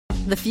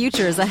The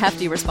future is a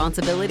hefty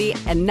responsibility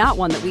and not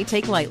one that we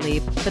take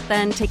lightly. But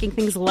then taking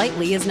things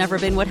lightly has never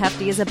been what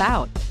Hefty is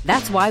about.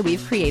 That's why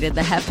we've created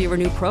the Hefty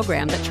Renew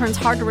program that turns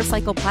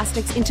hard-to-recycle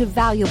plastics into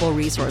valuable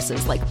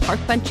resources like park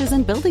benches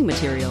and building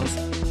materials.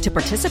 To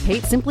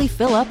participate, simply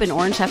fill up an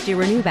orange Hefty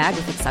Renew bag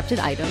with accepted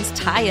items,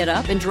 tie it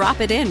up, and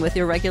drop it in with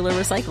your regular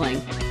recycling.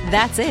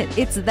 That's it.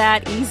 It's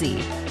that easy.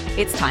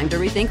 It's time to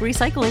rethink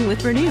recycling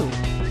with Renew.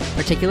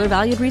 Particular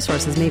valued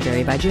resources may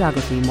vary by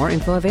geography. More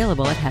info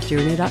available at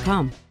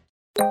heftyrenew.com.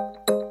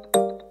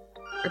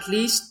 At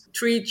least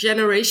 3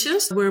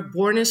 generations were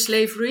born in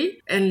slavery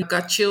and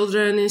got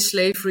children in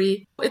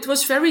slavery. It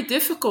was very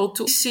difficult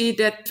to see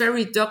that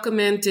very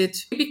documented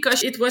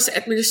because it was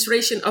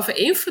administration of an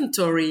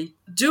inventory.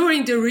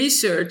 During the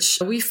research,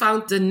 we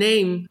found the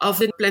name of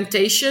the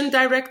plantation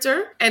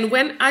director. And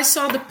when I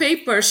saw the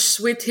papers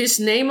with his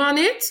name on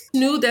it, I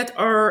knew that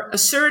our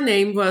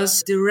surname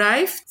was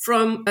derived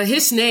from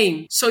his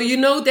name. So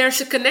there's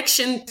a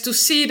connection to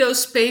see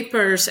those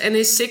papers and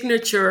his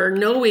signature,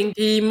 knowing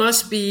he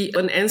must be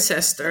an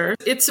ancestor.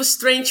 It's a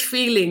strange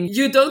feeling.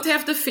 You don't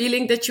have the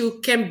feeling that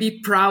you can be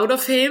proud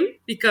of him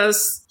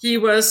because he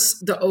was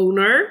the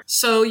owner.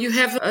 So you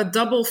have a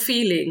double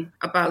feeling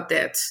about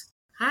that.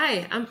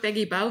 Hi, I'm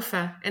Peggy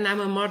Baufa, and I'm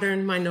a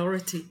modern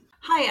minority.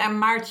 Hi, I'm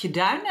Maartje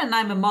Duin, and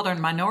I'm a modern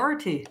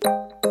minority.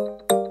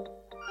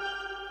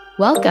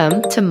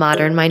 Welcome to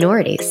Modern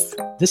Minorities.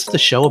 This is the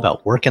show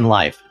about work and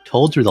life,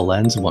 told through the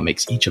lens of what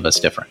makes each of us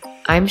different.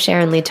 I'm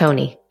Sharon Lee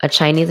Toney, a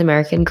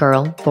Chinese-American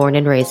girl born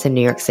and raised in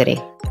New York City.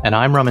 And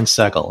I'm Raman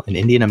Sehgal, an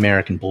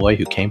Indian-American boy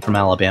who came from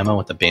Alabama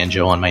with a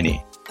banjo on my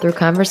knee. Through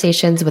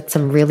conversations with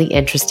some really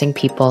interesting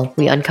people,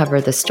 we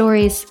uncover the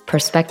stories,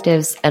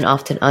 perspectives, and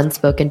often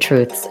unspoken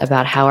truths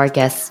about how our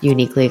guests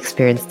uniquely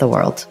experience the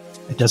world.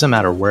 It doesn't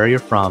matter where you're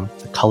from,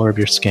 the color of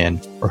your skin,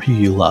 or who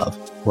you love.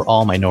 We're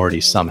all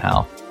minorities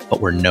somehow,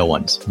 but we're no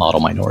one's model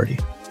minority.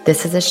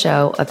 This is a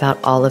show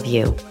about all of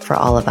you, for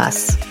all of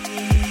us.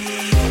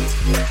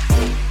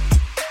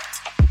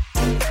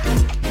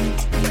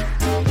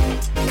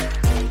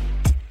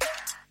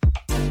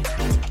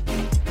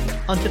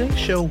 On today's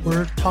show,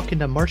 we're talking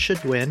to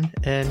Maartje Duin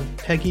and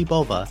Peggy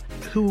Bova,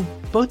 who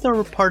both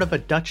are part of a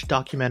Dutch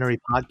documentary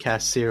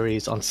podcast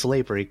series on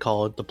slavery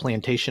called The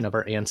Plantation of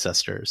Our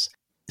Ancestors.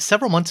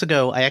 Several months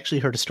ago, I actually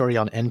heard a story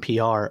on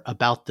NPR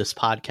about this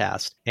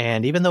podcast,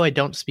 and even though I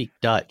don't speak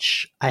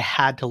Dutch, I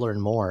had to learn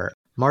more.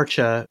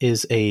 Maartje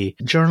is a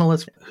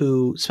journalist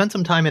who spent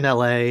some time in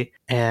LA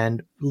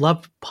and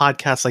loved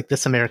podcasts like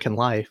This American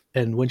Life.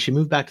 And when she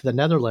moved back to the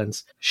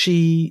Netherlands,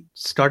 she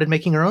started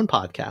making her own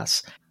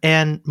podcasts.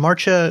 And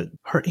Maartje,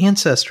 her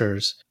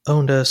ancestors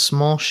owned a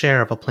small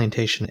share of a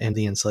plantation and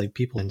the enslaved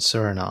people in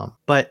Suriname.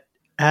 But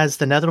as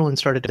the Netherlands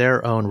started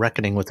their own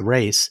reckoning with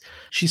race,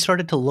 she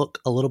started to look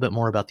a little bit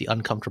more about the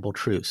uncomfortable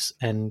truths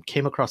and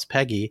came across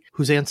Peggy,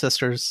 whose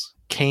ancestors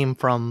came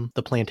from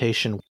the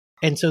plantation.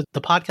 And so the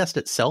podcast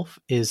itself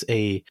is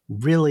a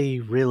really,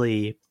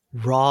 really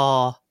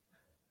raw,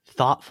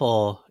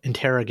 thoughtful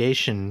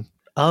interrogation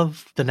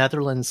of the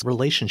Netherlands'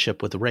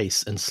 relationship with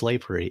race and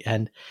slavery.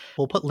 And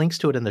we'll put links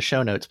to it in the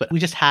show notes, but we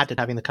just had to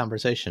having the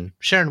conversation.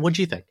 Sharon, what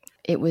do you think?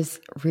 It was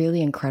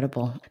really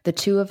incredible. The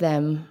two of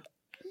them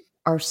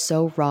are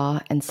so raw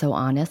and so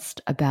honest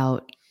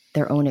about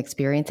their own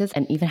experiences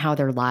and even how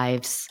their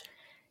lives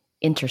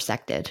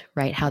intersected,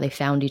 right? How they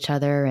found each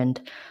other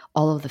and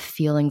all of the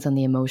feelings and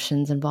the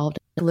emotions involved.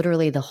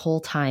 Literally the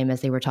whole time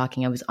as they were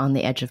talking, I was on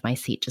the edge of my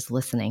seat just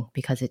listening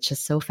because it's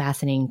just so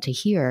fascinating to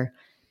hear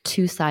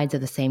two sides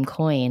of the same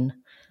coin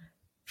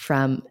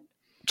from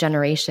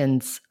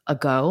generations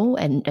ago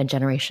and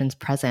generations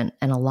present.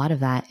 And a lot of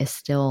that is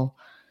still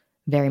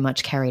very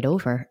much carried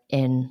over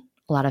in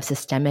a lot of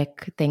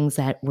systemic things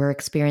that we're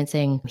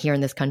experiencing here in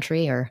this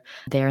country or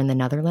there in the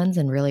Netherlands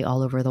and really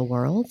all over the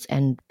world.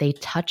 And they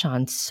touch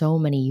on so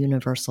many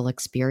universal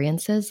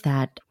experiences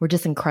that were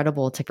just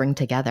incredible to bring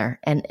together.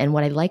 And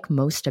what I like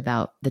most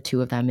about the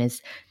two of them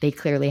is they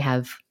clearly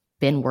have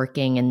been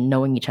working and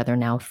knowing each other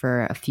now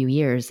for a few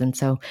years. And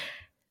so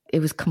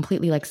it was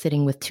completely like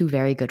sitting with two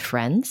very good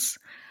friends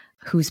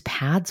whose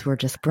paths were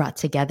just brought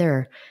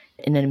together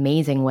in an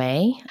amazing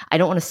way. I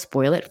don't want to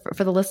spoil it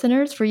for the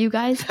listeners, for you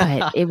guys,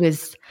 but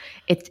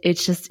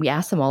it's just, we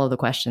asked them all of the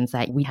questions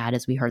that we had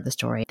as we heard the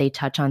story. They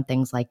touch on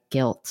things like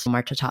guilt.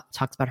 Maartje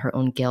talks about her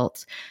own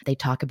guilt. They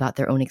talk about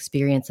their own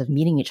experience of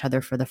meeting each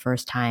other for the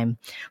first time.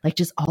 Like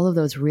just all of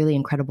those really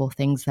incredible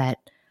things that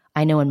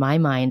I know in my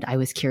mind, I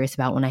was curious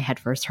about when I had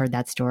first heard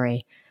that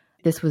story.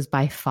 This was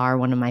by far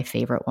one of my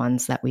favorite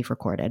ones that we've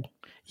recorded.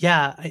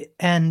 Yeah.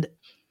 And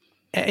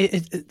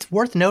it's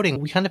worth noting,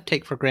 we kind of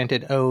take for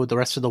granted, the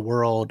rest of the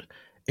world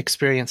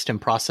experienced and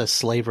processed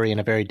slavery in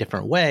a very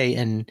different way.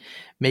 And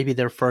maybe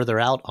they're further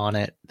out on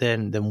it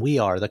than we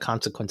are, the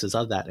consequences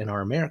of that in our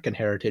American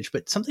heritage.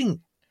 But something,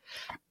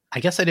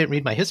 I guess I didn't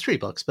read my history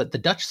books, but the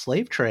Dutch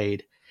slave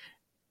trade,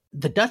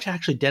 the Dutch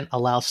actually didn't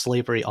allow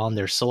slavery on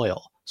their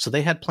soil. So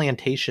they had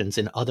plantations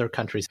in other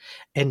countries.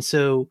 And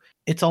so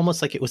it's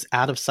almost like it was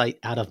out of sight,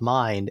 out of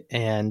mind.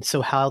 And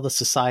so how the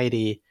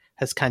society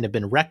has kind of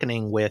been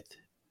reckoning with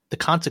the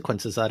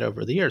consequences of that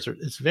over the years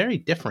is very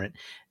different.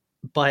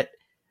 But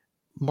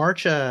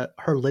Maartje,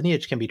 her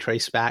lineage can be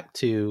traced back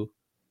to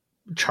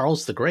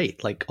Charles the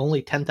Great. Like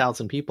only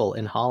 10,000 people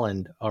in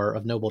Holland are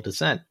of noble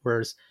descent,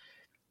 whereas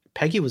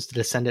Peggy was the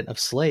descendant of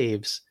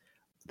slaves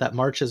that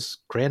Maartje's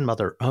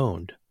grandmother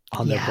owned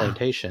on their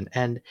plantation.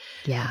 And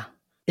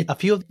a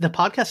few of the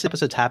podcast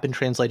episodes have been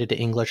translated to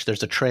English.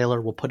 There's a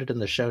trailer. We'll put it in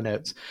the show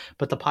notes.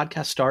 But the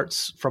podcast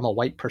starts from a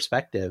white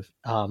perspective,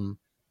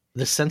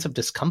 this sense of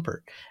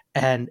discomfort.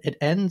 And it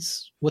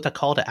ends with a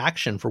call to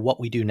action for what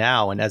we do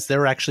now. And as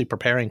they're actually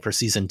preparing for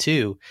season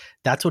 2,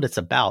 that's what it's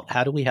about.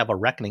 How do we have a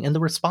reckoning? And the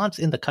response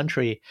in the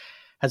country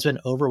has been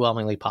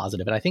overwhelmingly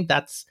positive. And I think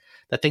that's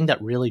the thing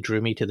that really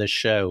drew me to this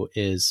show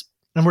is,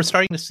 and we're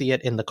starting to see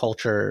it in the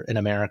culture in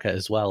America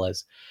as well,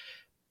 as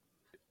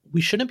we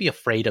shouldn't be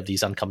afraid of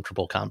these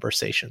uncomfortable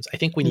conversations. I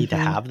think we need to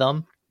have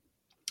them.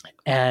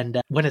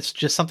 And when it's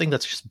just something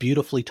that's just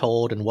beautifully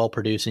told and well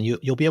produced, and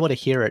you'll be able to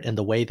hear it in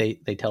the way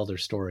they tell their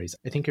stories,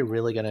 I think you're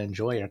really going to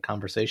enjoy our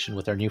conversation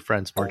with our new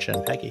friends, Maartje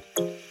and Peggy.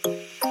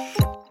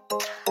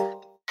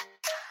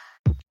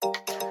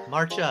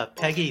 Maartje,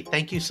 Peggy,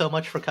 thank you so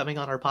much for coming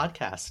on our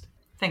podcast.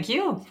 Thank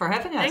you for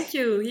having us. Thank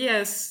you.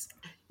 Yes.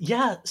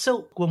 Yeah.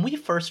 So when we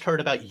first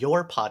heard about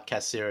your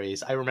podcast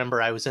series, I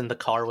remember I was in the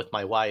car with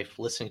my wife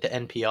listening to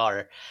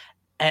NPR,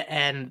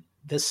 and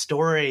this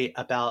story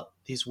about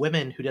these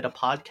women who did a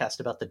podcast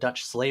about the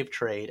Dutch slave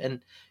trade,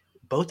 and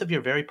both of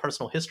your very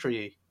personal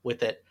history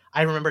with it.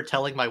 I remember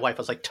telling my wife,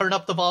 I was like, turn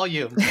up the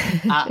volume.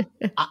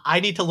 I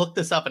need to look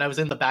this up. And I was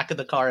in the back of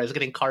the car. I was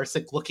getting car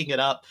sick looking it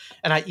up.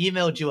 And I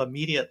emailed you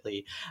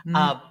immediately.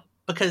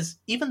 Because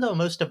even though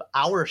most of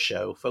our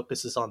show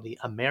focuses on the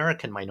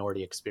American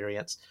minority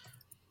experience,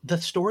 the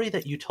story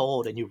that you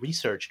told and you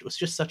researched was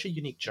just such a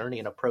unique journey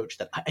and approach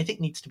that I think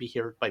needs to be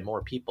heard by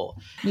more people.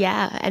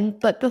 Yeah.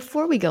 But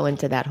before we go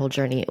into that whole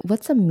journey,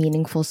 what's a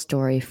meaningful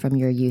story from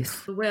your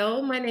youth?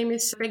 Well, my name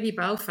is Peggy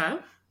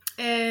Bouva.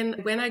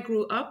 And when I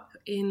grew up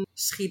in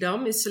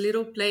Schiedam, it's a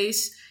little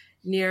place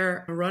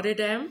near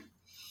Rotterdam.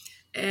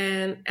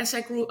 And as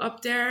I grew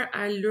up there,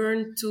 I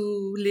learned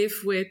to live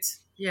with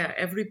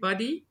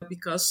everybody,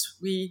 because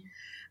we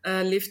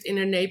lived in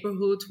a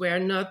neighborhood where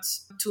not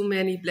too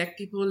many Black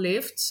people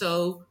lived.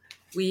 So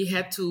we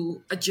had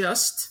to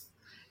adjust.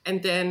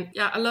 And then,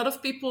 a lot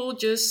of people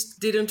just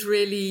didn't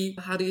really,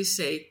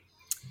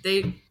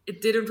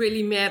 it didn't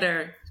really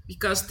matter,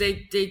 because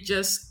they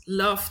just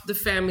loved the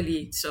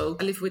family. So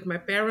I live with my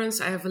parents.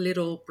 I have a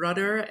little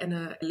brother and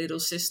a little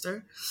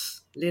sister.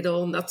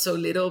 Little, not so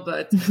little,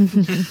 but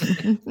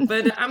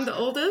but I'm the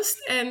oldest.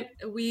 And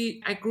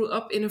I grew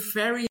up in a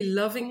very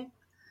loving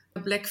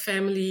Black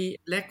family,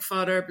 Black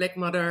father, Black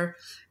mother.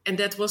 And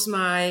that was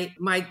my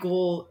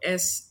goal,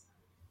 as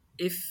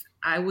if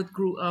I would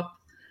grow up,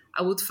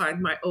 I would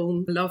find my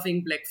own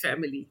loving Black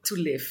family to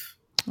live.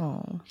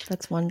 Oh,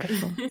 that's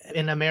wonderful.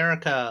 In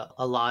America,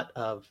 a lot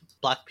of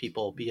Black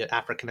people, be it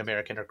African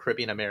American or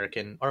Caribbean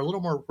American, are a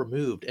little more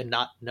removed and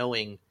not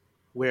knowing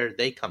where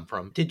they come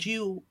from. Did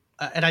you,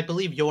 and I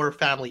believe your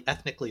family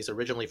ethnically is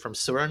originally from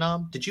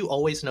Suriname, did you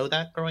always know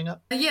that growing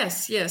up?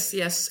 Yes.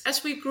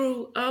 As we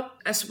grew up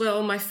as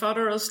well, my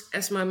father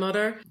as my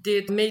mother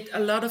made a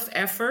lot of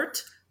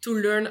effort to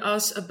learn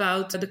us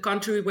about the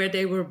country where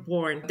they were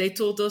born. They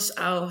told us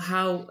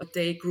how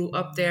they grew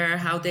up there,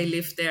 how they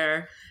lived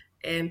there,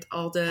 and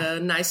all the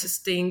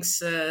nicest things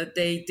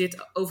they did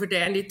over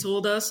there. And they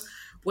told us,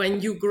 when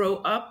you grow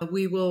up,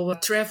 we will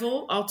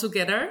travel all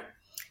together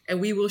and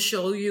we will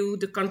show you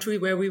the country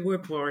where we were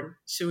born,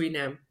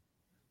 Suriname.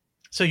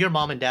 So your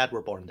mom and dad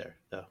were born there,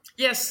 though?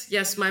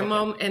 Yes. My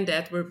mom and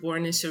dad were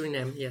born in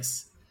Suriname,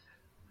 yes.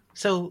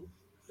 So,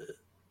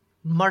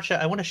 Maartje,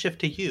 I want to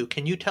shift to you.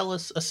 Can you tell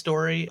us a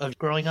story of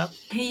growing up?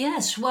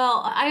 Yes,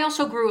 well, I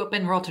also grew up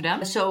in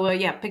Rotterdam. So,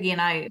 Peggy and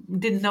I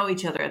didn't know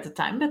each other at the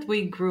time, but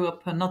we grew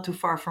up not too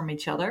far from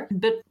each other.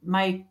 But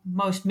my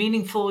most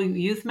meaningful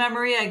youth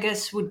memory, I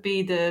guess, would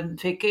be the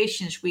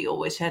vacations we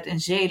always had in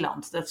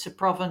Zeeland. That's a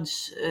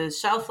province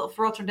south of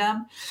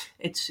Rotterdam.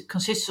 It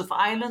consists of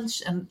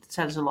islands and it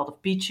has a lot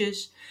of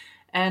beaches.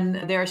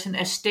 And there's an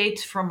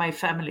estate from my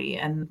family.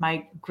 And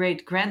my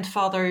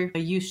great-grandfather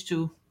used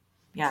to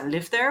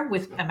lived there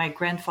and my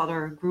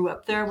grandfather grew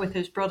up there with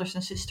his brothers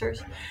and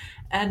sisters.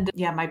 And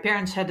my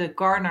parents had a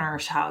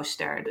gardener's house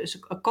there. There's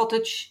a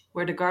cottage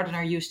where the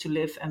gardener used to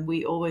live, and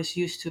we always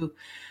used to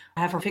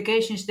have our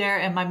vacations there.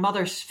 And my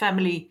mother's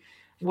family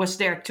was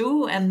there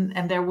too.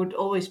 And there would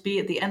always be,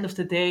 at the end of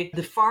the day,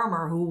 the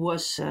farmer who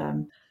was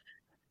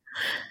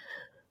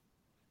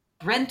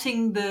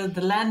renting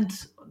the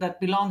land that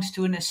belongs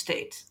to an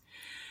estate.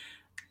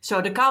 So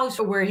the cows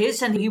were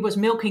his, and he was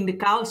milking the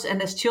cows.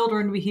 And as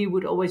children, he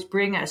would always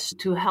bring us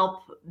to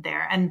help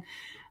there. And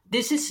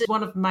this is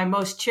one of my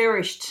most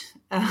cherished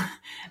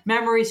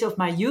memories of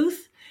my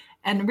youth.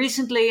 And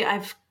recently,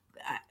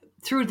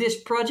 through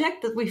this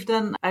project that we've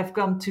done, I've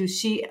come to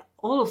see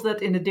all of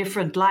that in a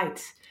different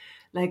light.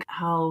 Like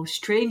how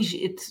strange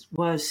it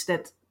was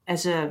that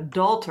as a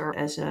daughter,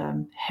 as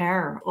a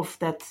heir of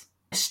that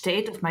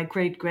estate of my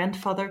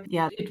great-grandfather.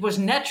 Yeah, it was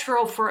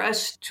natural for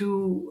us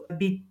to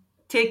be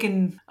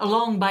taken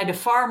along by the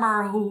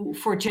farmer who,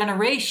 for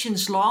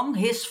generations long,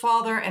 his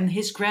father and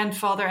his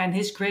grandfather and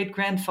his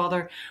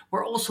great-grandfather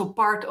were also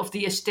part of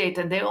the estate,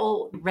 and they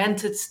all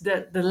rented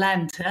the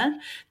land.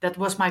 That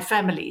was my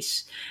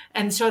family's.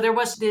 And so there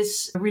was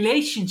this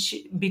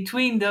relationship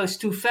between those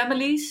two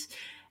families,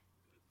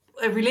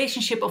 a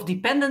relationship of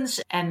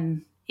dependence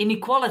and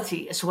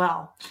inequality as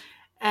well.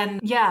 And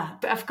yeah,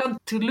 I've come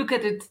to look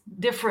at it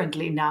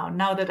differently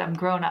now that I'm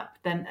grown up.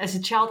 Then as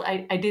a child,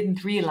 I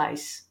didn't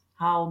realize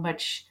how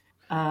much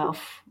of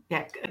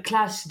a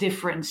class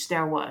difference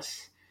there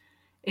was.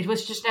 It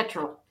was just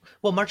natural.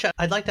 Well, Maartje,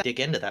 I'd like to dig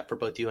into that for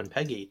both you and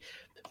Peggy.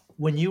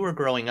 When you were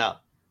growing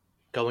up,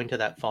 going to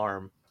that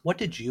farm, what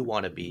did you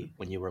want to be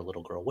when you were a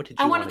little girl? What did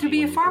you I wanted to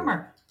be a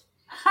farmer.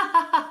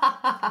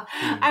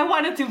 I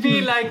wanted to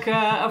be like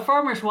a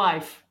farmer's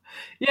wife.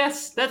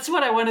 Yes, that's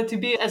what I wanted to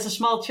be as a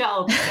small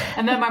child.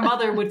 And then my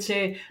mother would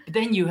say, but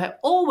then you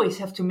always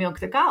have to milk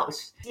the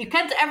cows. You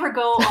can't ever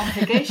go on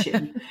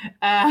vacation.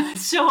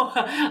 So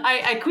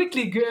I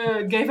quickly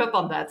gave up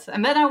on that.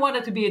 And then I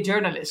wanted to be a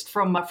journalist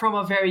from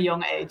a very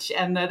young age.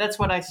 And that's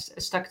what I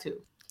stuck to.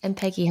 And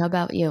Peggy, how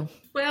about you?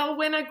 Well,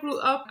 when I grew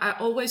up, I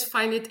always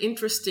find it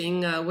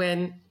interesting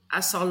when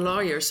I saw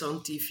lawyers on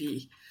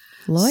TV.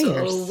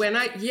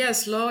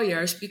 Lawyers? So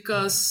lawyers,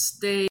 because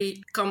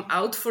they come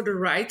out for the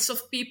rights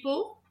of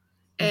people.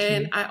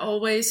 And I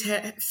always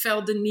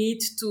felt the need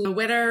to,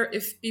 whether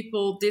if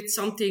people did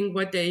something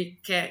what they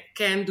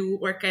can do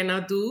or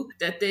cannot do,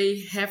 that they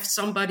have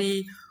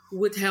somebody who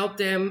would help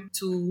them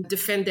to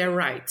defend their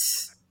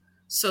rights.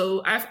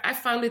 So I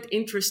found it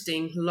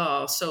interesting,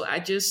 law. So I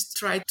just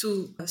tried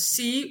to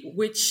see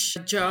which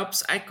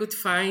jobs I could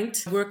find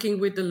working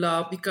with the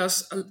law,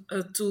 because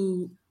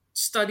to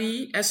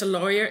study as a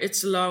lawyer,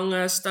 it's a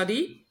long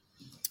study.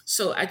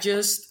 So I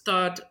just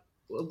thought,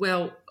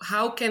 well,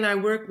 how can I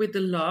work with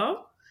the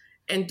law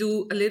and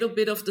do a little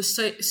bit of the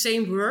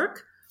same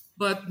work,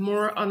 but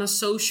more on a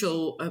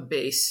social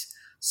base?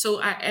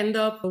 So I end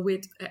up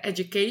with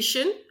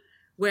education,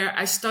 where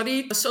I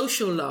studied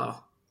social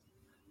law.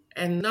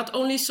 And not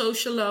only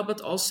social law,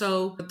 but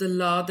also the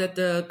law that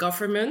the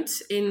government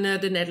in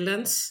the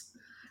Netherlands.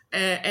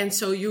 And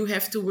so you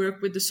have to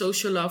work with the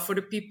social law for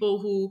the people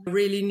who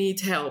really need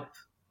help.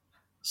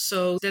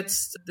 So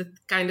that's the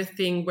kind of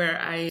thing where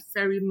I'm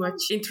very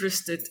much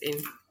interested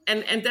in.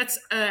 And that's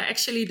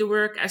actually the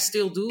work I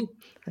still do.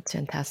 That's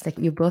fantastic.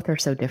 You both are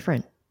so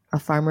different. A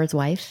farmer's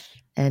wife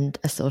and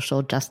a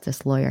social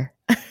justice lawyer.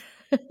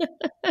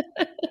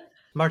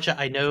 Maartje,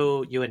 I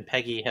know you and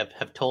Peggy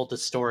have told the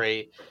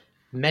story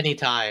many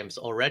times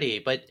already,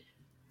 but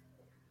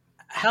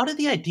how did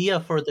the idea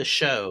for the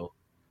show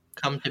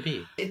come to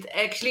be? It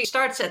actually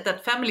starts at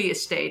that family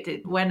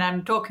estate when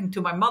I'm talking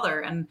to my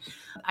mother and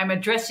I'm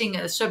addressing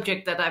a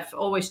subject that I've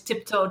always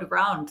tiptoed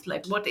around,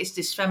 like what is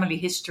this family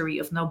history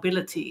of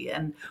nobility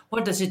and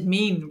what does it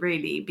mean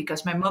really?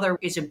 Because my mother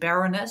is a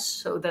baroness,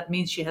 so that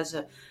means she has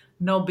a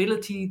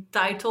nobility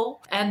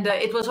title. And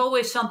it was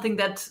always something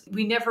that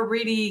we never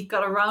really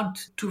got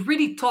around to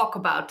really talk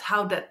about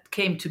how that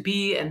came to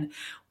be and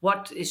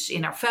what is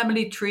in our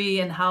family tree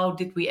and how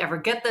did we ever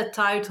get that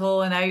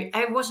title. And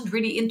I wasn't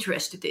really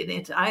interested in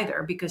it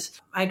either,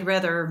 because I'd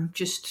rather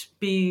just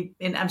be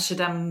in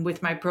Amsterdam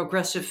with my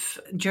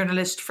progressive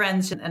journalist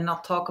friends and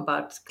not talk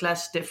about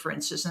class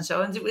differences and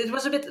so on. It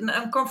was a bit an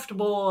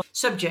uncomfortable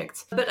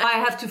subject, but I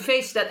have to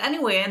face that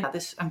anyway. And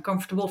this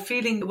uncomfortable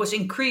feeling was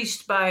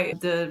increased by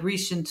the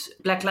recent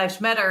Black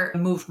Lives Matter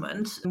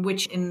movement,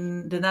 which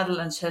in the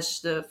Netherlands has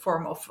the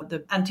form of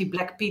the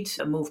anti-Black Pete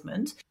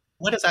movement.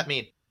 What does that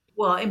mean?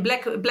 Well, in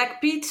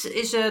Black Pete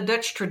is a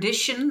Dutch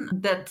tradition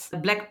that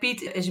Black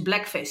Pete is a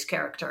blackface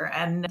character.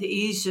 And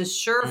he's a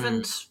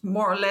servant,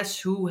 more or less,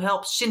 who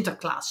helps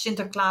Sinterklaas.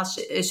 Sinterklaas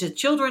is a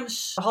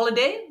children's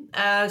holiday.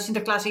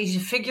 Sinterklaas is a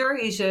figure.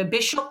 He's a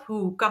bishop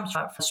who comes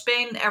from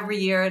Spain every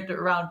year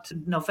around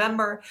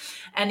November.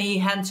 And he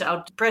hands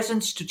out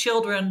presents to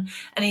children.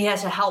 And he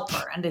has a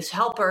helper. And this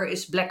helper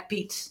is Black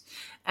Pete.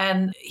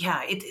 And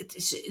yeah,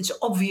 it's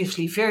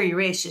obviously very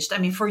racist. I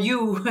mean, for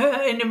you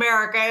in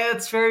America,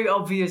 it's very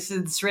obvious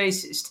it's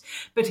racist.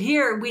 But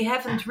here we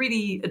haven't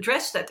really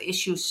addressed that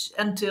issues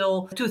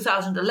until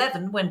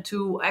 2011, when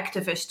two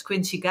activists,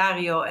 Quincy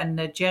Gario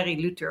and Jerry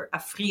Luther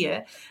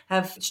Afriye,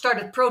 have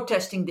started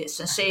protesting this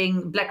and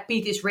saying Black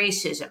Pete is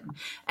racism.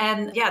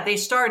 And yeah, they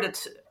started.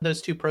 Those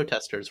two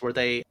protesters, were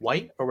they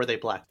white or were they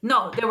black?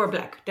 No, they were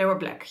black. They were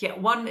black. Yeah,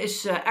 one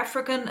is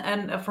African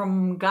and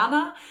from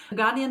Ghana,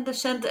 Ghanaian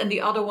descent, and the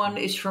other one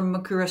is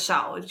from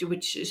Curacao,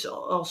 which is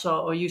also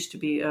or used to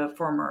be a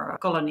former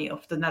colony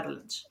of the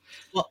Netherlands.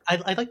 Well,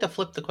 I'd like to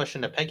flip the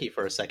question to Peggy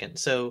for a second.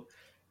 So,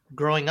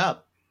 growing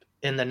up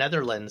in the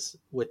Netherlands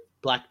with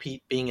Black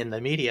Pete being in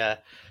the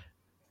media,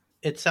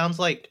 it sounds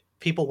like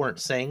people weren't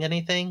saying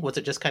anything. Was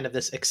it just kind of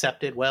this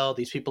accepted, well,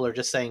 these people are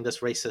just saying this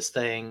racist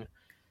thing,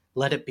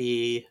 let it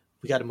be,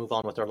 we got to move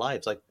on with our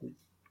lives? Like,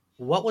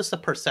 what was the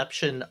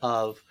perception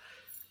of,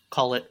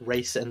 call it,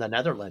 race in the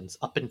Netherlands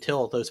up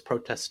until those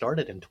protests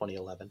started in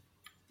 2011?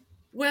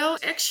 Well,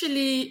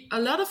 actually, a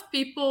lot of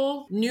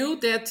people knew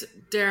that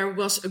there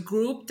was a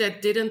group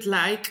that didn't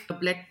like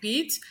Black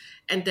Pete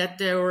and that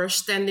they were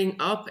standing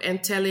up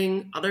and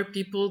telling other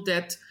people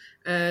that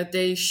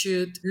they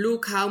should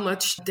look how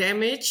much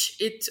damage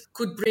it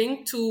could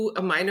bring to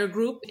a minor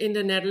group in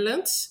the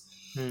Netherlands.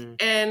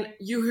 And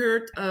you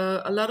heard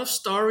a lot of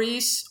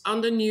stories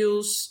on the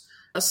news.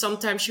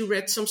 Sometimes you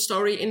read some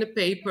story in the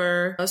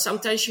paper.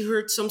 Sometimes you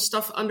heard some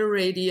stuff on the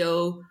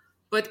radio.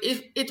 But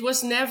it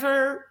was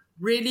never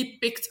really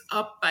picked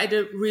up by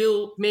the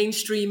real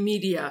mainstream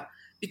media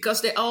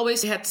because they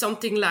always had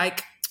something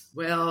like,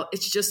 well,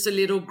 it's just a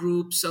little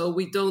group, so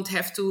we don't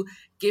have to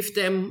give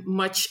them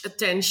much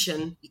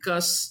attention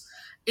because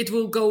it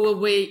will go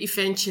away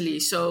eventually.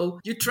 So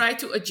you try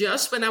to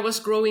adjust. When I was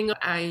growing up,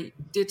 I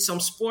did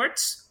some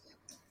sports.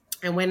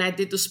 And when I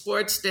did the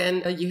sports,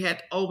 then you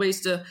had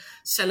always the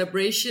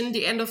celebration,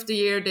 the end of the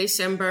year,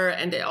 December,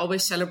 and they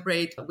always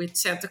celebrate with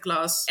Santa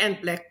Claus and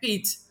Black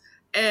Pete.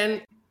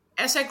 And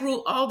as I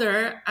grew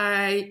older,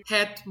 I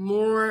had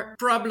more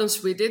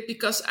problems with it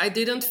because I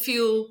didn't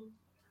feel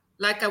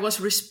like I was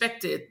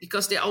respected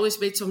because they always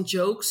made some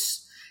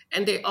jokes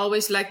and they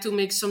always like to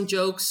make some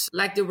jokes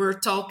like they were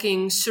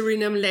talking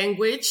Suriname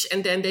language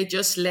and then they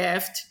just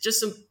laughed,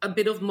 just a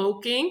bit of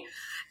mocking.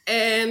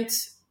 And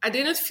I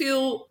didn't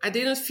feel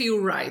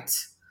right.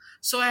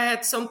 So I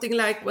had something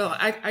like, well,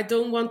 I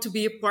don't want to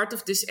be a part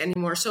of this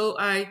anymore. So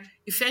I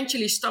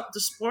eventually stopped the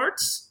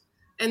sports.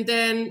 And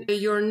then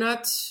you're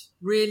not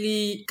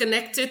really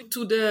connected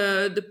to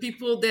the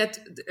people that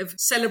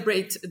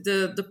celebrate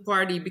the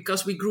party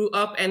because we grew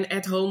up and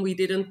at home we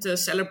didn't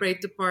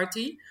celebrate the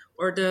party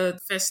or the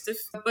festive.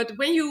 But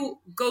when you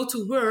go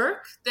to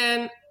work,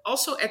 then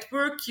also at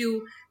work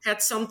you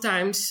had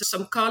sometimes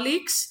some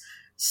colleagues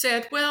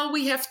said, well,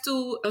 we have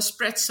to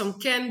spread some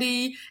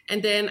candy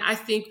and then I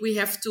think we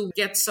have to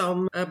get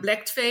some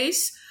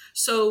blackface.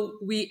 So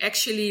we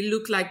actually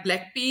look like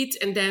Black Pete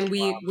and then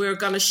we're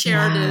going to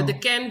share the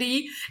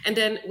candy. And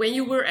then when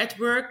you were at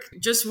work,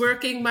 just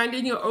working,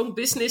 minding your own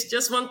business,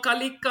 just one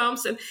colleague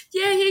comes and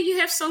you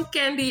have some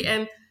candy.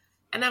 And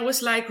I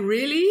was like,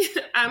 really?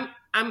 I'm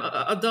an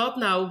adult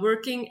now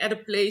working at a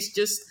place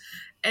just...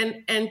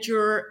 And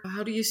you're,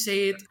 how do you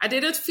say it? I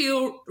didn't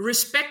feel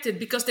respected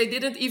because they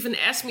didn't even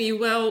ask me,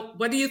 well,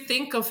 what do you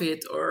think of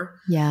it? Or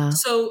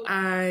so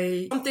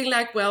something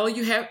like, well,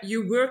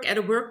 you work at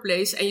a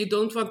workplace and you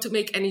don't want to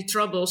make any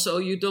trouble. So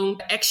you don't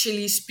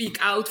actually speak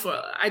out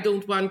for, I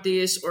don't want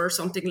this or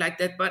something like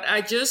that. But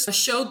I just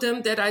showed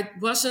them that I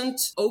wasn't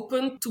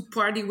open to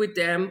party with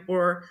them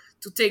or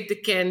to take the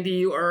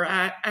candy. Or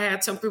I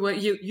had something where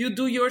you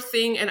do your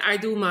thing and I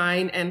do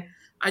mine. And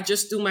I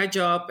just do my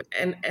job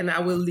and I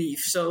will leave.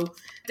 So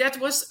that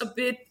was a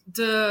bit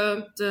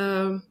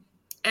the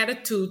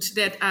attitude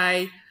that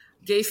I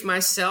gave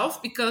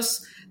myself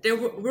because there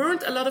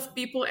weren't a lot of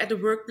people at the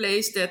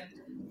workplace that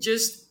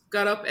just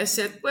got up and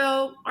said,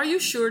 well, are you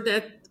sure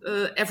that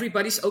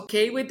everybody's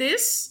okay with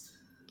this?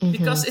 Mm-hmm.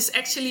 Because it's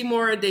actually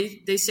more,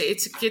 they say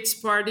it's a kid's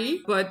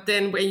party. But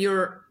then when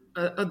you're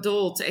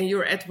adult and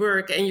you're at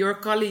work and your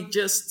colleague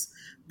just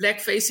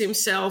blackface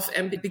himself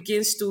and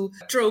begins to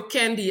throw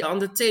candy on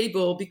the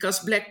table because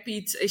Black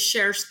Pete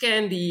shares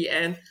candy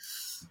and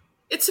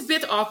it's a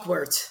bit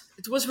awkward.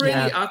 It was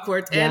really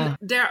awkward. And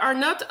there are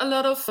not a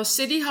lot of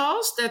city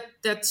halls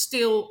that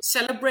still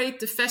celebrate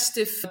the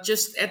festive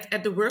just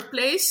at the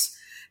workplace.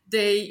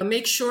 They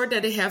make sure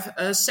that they have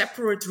a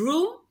separate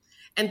room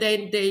and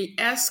then they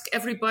ask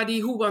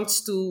everybody who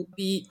wants to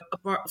be a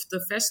part of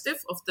the festive,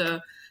 of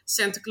the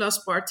Santa Claus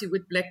party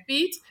with Black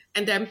Pete.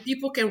 And then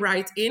people can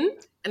write in.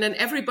 And then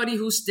everybody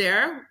who's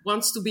there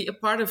wants to be a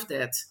part of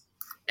that.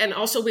 And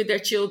also with their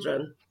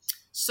children.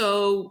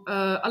 So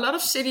a lot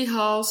of city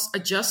halls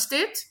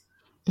adjusted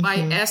by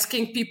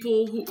asking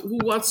people who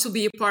wants to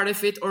be a part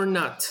of it or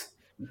not.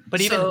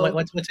 But even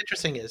what's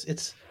interesting is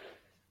it's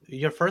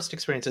your first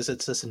experience is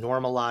it's this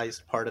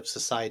normalized part of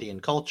society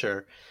and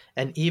culture.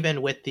 And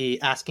even with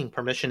the asking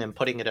permission and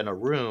putting it in a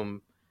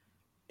room,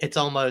 it's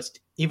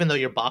almost, even though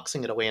you're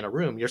boxing it away in a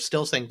room, you're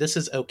still saying this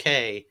is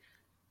okay.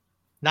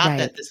 Not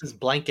that this is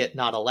blanket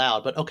not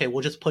allowed, but okay,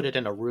 we'll just put it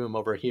in a room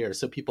over here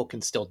so people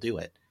can still do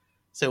it.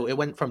 So it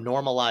went from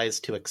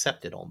normalized to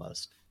accepted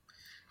almost.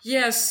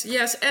 Yes.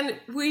 And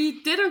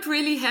we didn't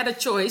really had a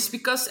choice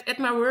because at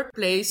my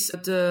workplace,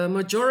 the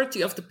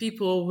majority of the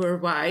people were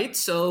white,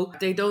 so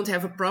they don't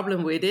have a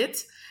problem with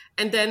it.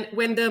 And then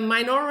when the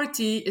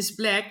minority is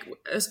Black,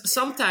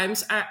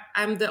 sometimes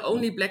I'm the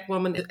only Black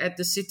woman at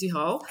the city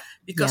hall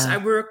because I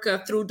work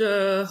through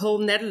the whole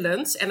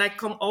Netherlands and I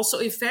come also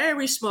in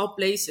very small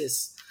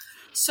places.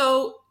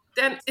 So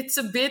then it's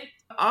a bit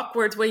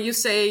awkward when you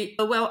say,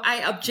 well,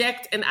 I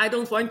object and I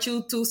don't want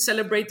you to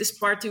celebrate this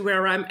party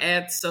where I'm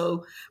at.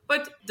 So,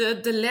 but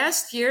the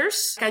last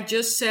years, like I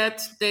just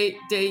said, they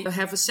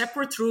have a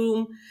separate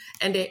room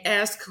and they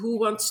ask who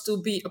wants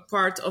to be a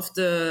part of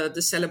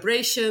the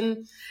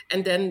celebration.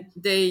 And then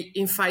they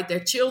invite their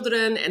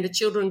children and the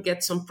children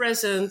get some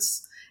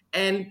presents.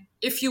 And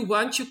if you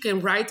want, you can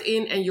write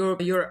in and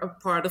you're a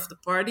part of the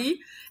party.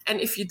 And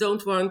if you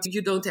don't want,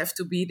 you don't have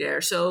to be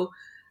there. So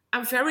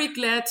I'm very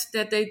glad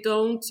that they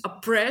don't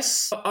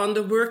oppress on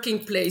the working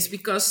place,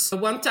 because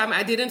one time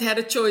I didn't have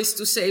a choice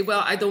to say,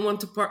 well, I don't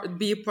want to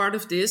be a part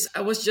of this.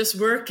 I was just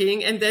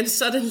working. And then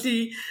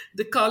suddenly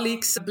the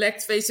colleagues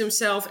blackface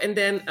himself and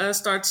then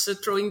starts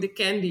throwing the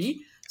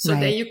candy. So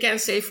then you can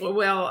say,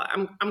 well,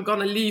 I'm going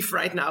to leave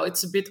right now.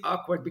 It's a bit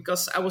awkward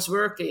because I was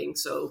working.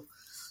 So,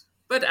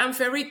 but I'm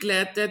very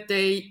glad that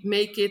they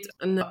make it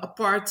an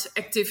apart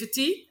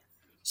activity.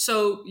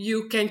 So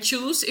you can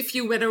choose if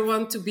you whether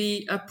want to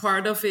be a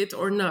part of it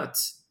or not.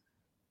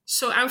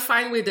 So I'm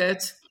fine with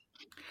that.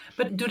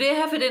 But do they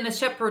have it in a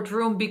separate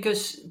room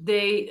because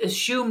they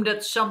assume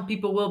that some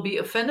people will be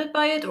offended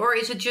by it? Or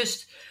is it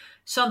just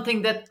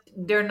something that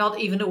they're not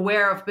even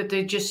aware of, but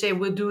they just say,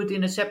 we'll do it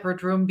in a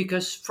separate room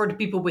because for the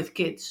people with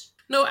kids?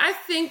 No, I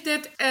think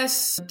that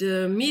as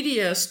the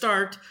media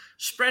start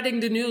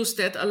spreading the news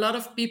that a lot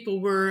of people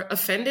were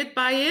offended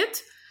by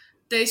it,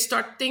 they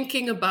start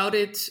thinking about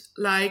it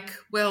like,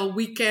 well,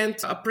 we can't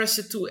oppress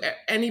it to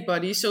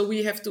anybody. So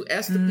we have to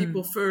ask the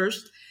people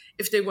first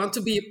if they want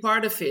to be a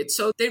part of it.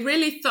 So they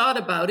really thought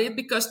about it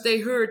because they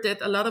heard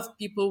that a lot of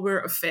people were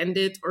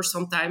offended, or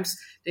sometimes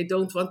they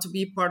don't want to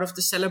be part of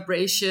the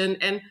celebration.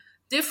 And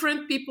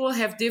different people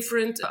have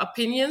different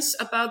opinions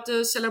about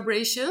the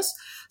celebrations.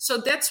 So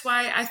that's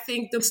why I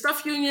think the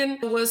staff union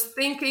was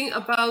thinking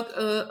about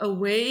a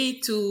way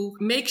to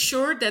make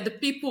sure that the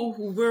people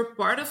who were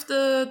part of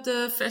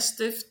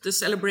the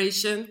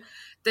celebration,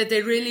 that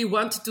they really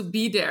wanted to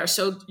be there.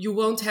 So you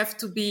won't have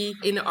to be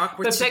in an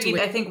awkward situation. But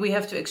Peggy, I think we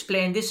have to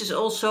explain, this is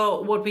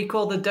also what we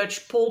call the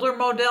Dutch polder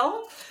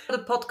model, the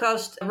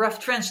podcast Rough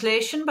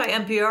Translation by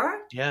NPR.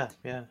 Yeah.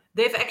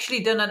 They've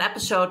actually done an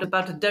episode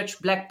about the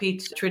Dutch Black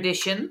Pete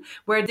tradition,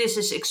 where this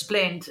is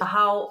explained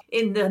how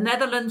in the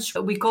Netherlands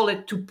we call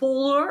it to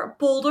polder.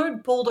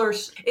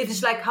 Polders, it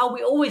is like how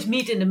we always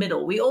meet in the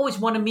middle. We always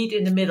want to meet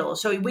in the middle.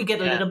 So we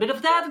get a little bit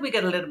of that, we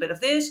get a little bit of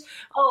this.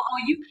 Oh,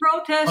 you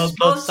protest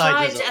both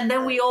sides, and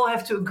then we all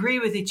have to agree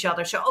with each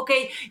other. So,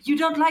 okay, you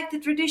don't like the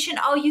tradition?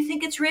 Oh, you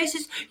think it's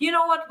racist? You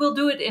know what? We'll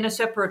do it in a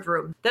separate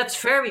room. That's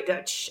very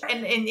Dutch.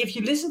 And if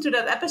you listen to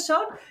that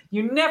episode,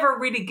 you never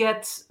really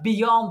get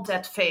beyond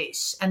that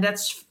phase. And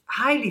that's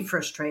highly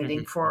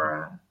frustrating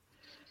for...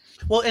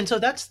 Well, and so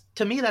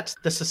to me, that's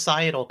the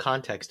societal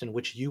context in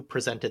which you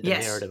presented the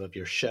narrative of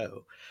your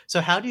show.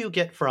 So how do you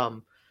get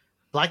from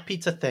Black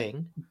Pete's a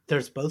thing,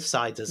 there's both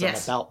sides as I'm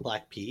about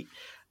Black Pete,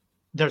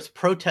 there's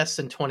protests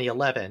in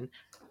 2011,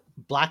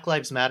 Black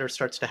Lives Matter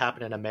starts to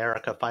happen in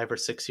America 5 or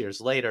 6 years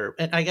later.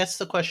 And I guess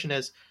the question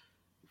is,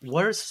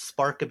 where's the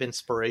spark of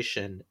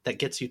inspiration that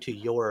gets you to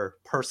your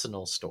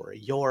personal story,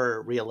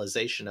 your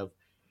realization of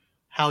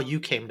how you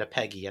came to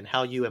Peggy and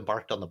how you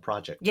embarked on the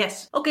project?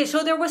 Yes. Okay,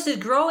 so there was this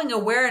growing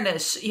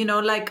awareness,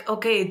 like,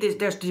 okay,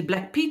 there's the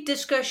Black Pete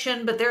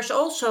discussion, but there's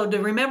also the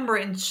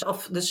remembrance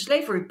of the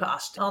slavery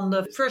past. On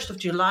the 1st of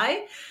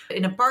July,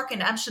 in a park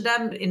in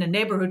Amsterdam, in a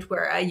neighborhood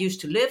where I used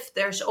to live,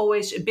 there's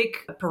always a big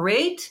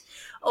parade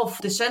of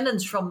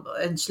descendants from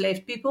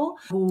enslaved people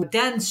who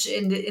dance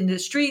in the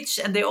streets,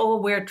 and they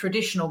all wear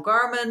traditional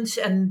garments,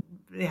 and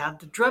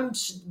the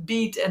drums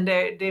beat and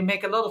they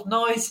make a lot of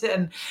noise,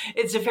 and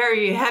it's a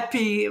very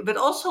happy but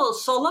also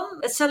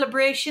solemn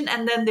celebration.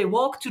 And then they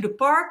walk to the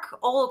park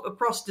all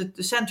across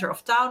the center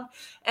of town,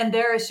 and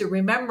there is a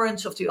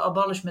remembrance of the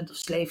abolishment of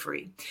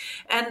slavery.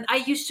 And I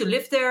used to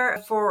live there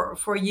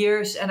for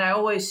years, and I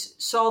always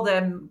saw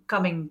them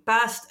coming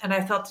past, and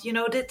I thought,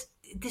 that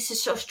this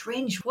is so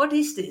strange. What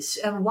is this?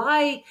 And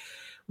why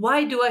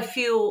do I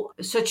feel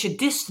such a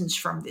distance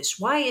from this?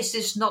 Why is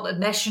this not a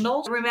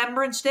national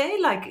Remembrance Day?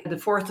 Like the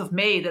 4th of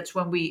May, that's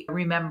when we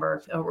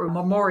remember a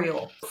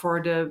memorial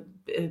for the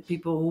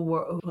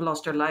people who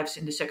lost their lives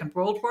in the Second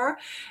World War.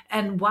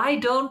 And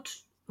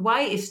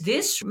why is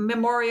this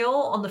memorial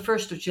on the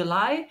 1st of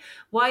July?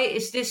 Why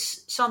is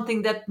this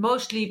something that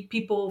mostly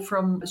people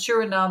from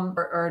Suriname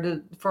or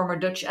the former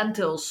Dutch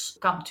Antilles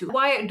come to?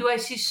 Why do I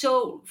see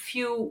so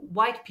few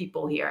white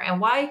people here?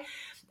 And why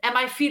am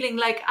I feeling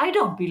like I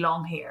don't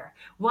belong here?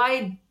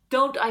 Why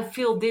don't I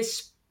feel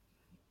this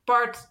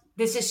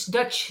is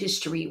Dutch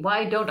history?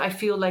 Why don't I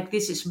feel like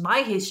this is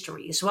my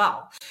history as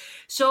well?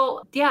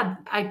 So,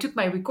 I took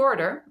my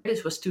recorder.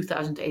 This was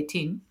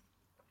 2018.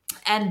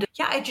 And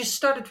I just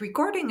started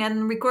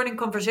recording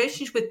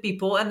conversations with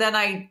people. And then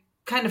I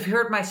kind of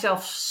heard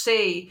myself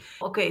say,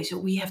 okay, so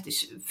we have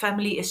this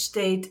family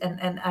estate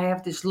and I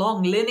have this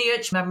long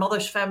lineage, my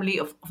mother's family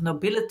of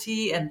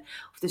nobility and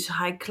of this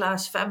high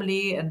class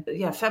family, and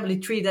family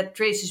tree that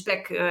traces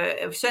back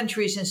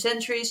centuries and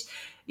centuries.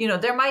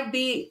 There might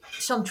be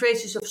some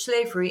traces of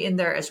slavery in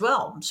there as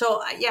well.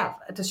 So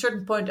at a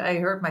certain point I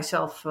heard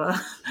myself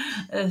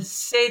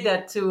say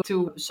that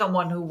to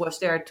someone who was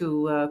there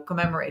to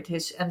commemorate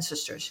his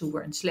ancestors who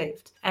were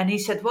enslaved. And he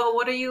said, well,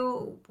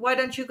 why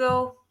don't you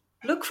go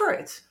look for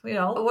it?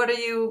 What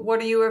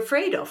are you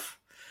afraid of?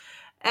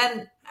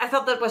 And I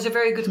thought that was a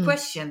very good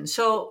question.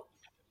 So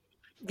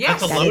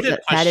Yes. That's a loaded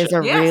That is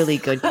a Yes. really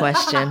good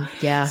question.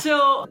 Yeah.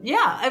 So,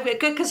 yeah,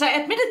 because I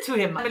admitted to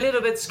him, I'm a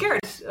little bit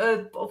scared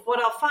of what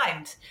I'll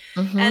find.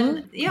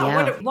 And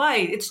why?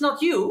 It's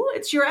not you,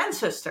 it's your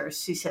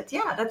ancestors. He said,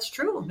 yeah, that's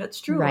true. That's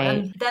true. Right.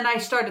 And then I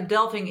started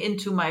delving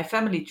into my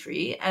family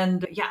tree.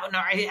 And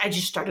I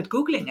just started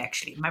Googling,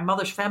 actually, my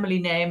mother's family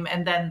name,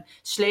 and then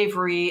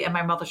slavery, and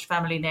my mother's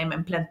family name,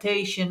 and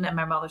plantation, and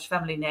my mother's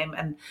family name,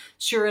 and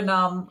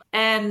Suriname.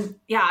 And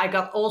I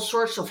got all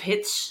sorts of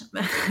hits.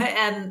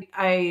 And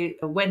I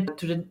went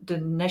to the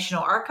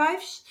National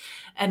Archives,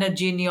 and a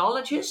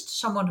genealogist,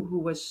 someone who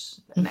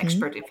was an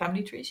expert in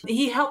family trees.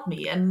 He helped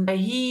me, and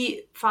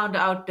he found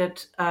out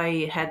that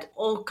I had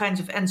all kinds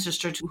of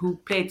ancestors who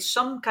played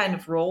some kind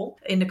of role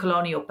in the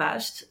colonial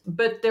past.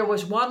 But there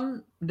was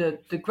one, the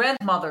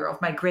grandmother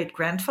of my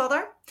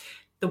great-grandfather,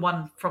 the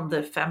one from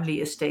the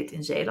family estate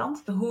in Zeeland,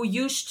 who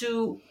used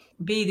to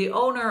be the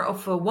owner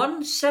of a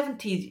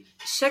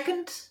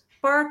 1/72nd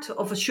part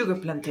of a sugar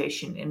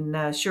plantation in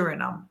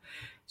Suriname.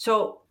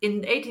 So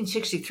in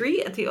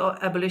 1863, at the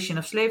abolition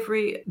of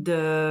slavery,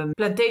 the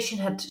plantation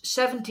had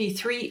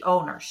 73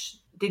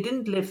 owners. They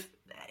didn't live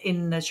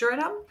in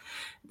Suriname.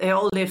 They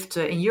all lived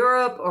in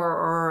Europe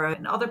or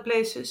in other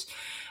places.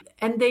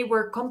 And they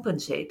were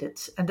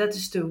compensated. And that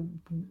is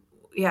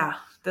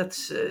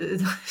that's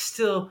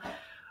still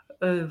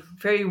a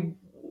very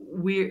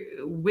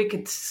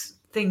wicked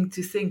thing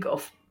to think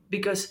of.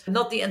 Because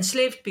not the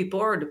enslaved people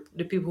or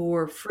the people who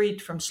were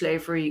freed from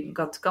slavery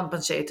got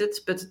compensated,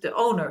 but the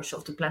owners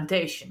of the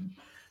plantation.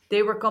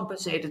 They were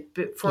compensated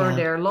for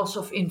their loss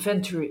of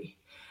inventory.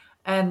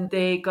 And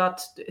they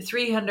got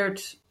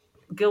 300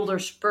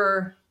 guilders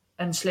per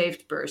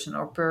enslaved person,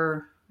 or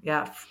per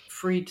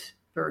freed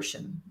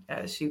person,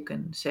 as you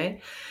can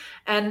say.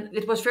 And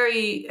it was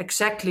very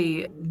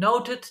exactly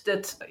noted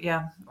that,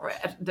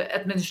 the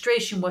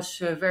administration was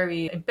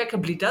very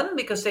impeccably done,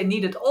 because they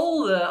needed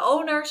all the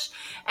owners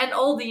and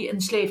all the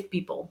enslaved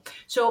people.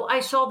 So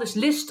I saw this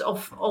list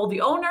of all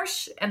the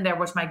owners, and there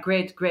was my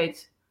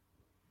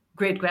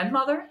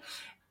great-great-great-grandmother.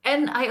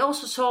 And I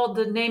also saw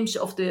the names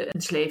of the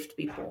enslaved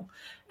people.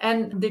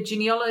 And the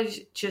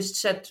genealogist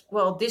said,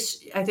 well,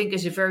 this, I think,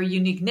 is a very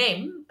unique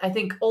name. I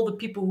think all the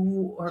people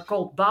who are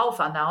called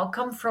Bauva now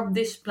come from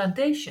this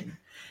plantation.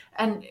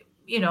 And,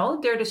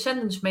 their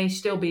descendants may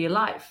still be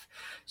alive.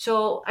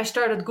 So I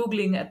started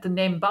Googling at the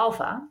name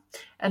Bauva.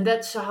 And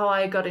that's how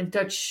I got in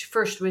touch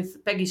first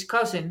with Peggy's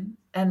cousin,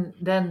 and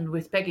then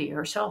with Peggy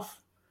herself.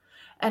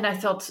 And I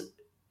thought,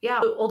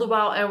 all the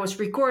while I was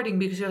recording,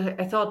 because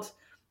I thought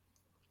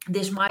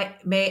this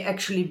may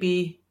actually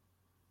be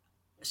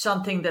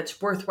something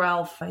that's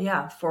worthwhile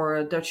for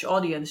a Dutch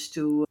audience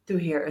to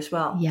hear as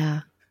well.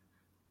 Yeah.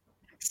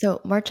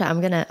 So Maartje,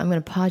 I'm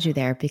gonna pause you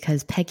there,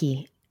 because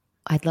Peggy,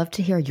 I'd love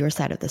to hear your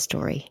side of the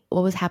story.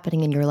 What was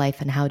happening in your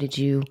life, and how did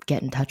you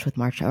get in touch with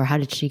Maartje, or how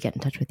did she get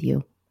in touch with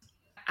you?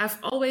 I've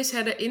always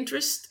had an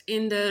interest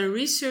in the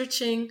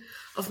researching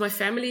of my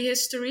family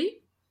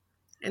history.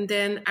 And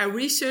then I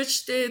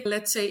researched it,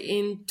 let's say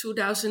in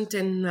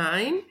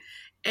 2009.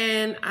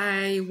 And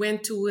I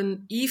went to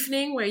an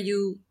evening where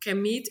you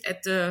can meet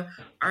at the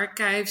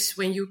archives,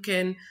 when you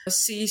can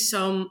see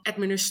some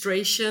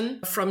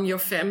administration from your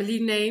family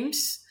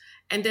names.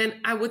 And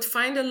then I would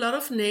find a lot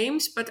of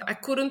names, but I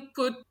couldn't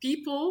put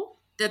people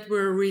that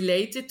were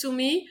related to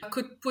me. I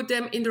could put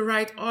them in the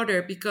right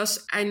order,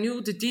 because I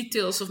knew the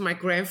details of my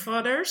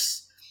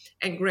grandfathers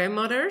and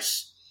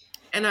grandmothers.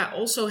 And I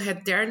also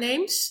had their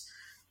names,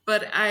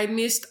 but I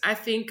missed, I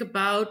think,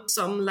 about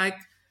some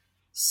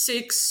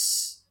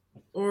 6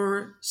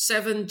 or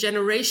 7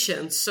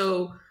 generations.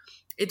 So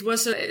it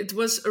was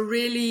a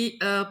really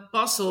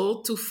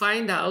puzzle to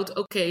find out,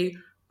 okay,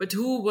 but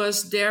who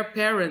was their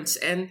parents?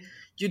 And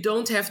you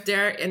don't have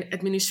their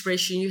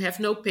administration, you have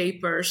no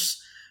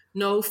papers,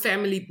 no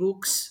family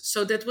books.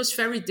 So that was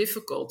very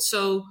difficult.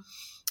 So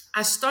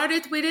I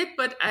started with it,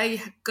 but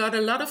I got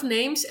a lot of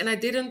names and I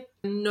didn't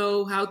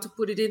know how to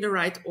put it in the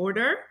right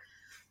order.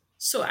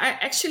 So I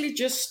actually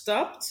just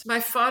stopped.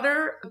 My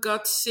father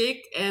got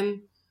sick,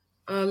 and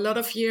a lot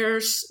of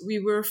years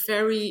with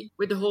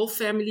the whole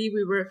family,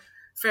 we were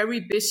very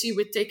busy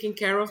with taking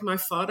care of my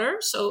father.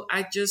 So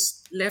I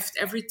just left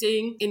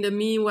everything. In the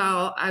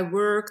meanwhile, I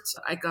worked.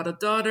 I got a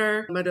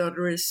daughter. My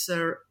daughter is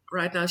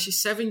right now, she's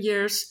 7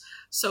 years.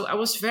 So I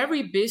was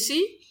very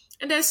busy.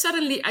 And then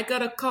suddenly I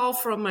got a call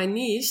from my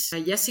niece,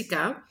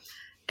 Jessica.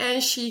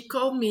 And she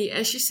called me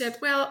and she said,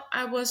 well,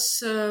 I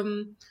was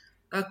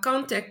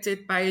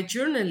contacted by a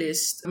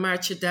journalist,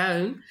 Maartje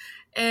Duin.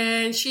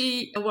 And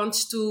she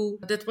wants to,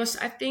 that was,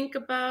 I think,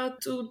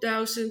 about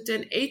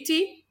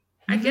 2018,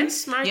 I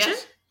guess,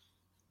 Maartje?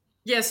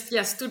 Yes,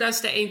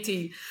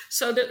 2018.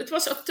 So it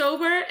was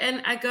October,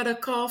 and I got a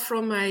call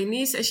from my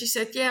niece, and she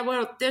said, yeah,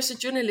 well, there's a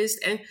journalist,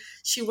 and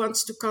she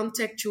wants to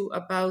contact you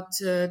about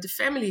the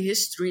family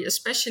history,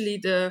 especially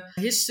the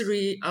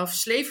history of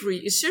slavery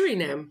in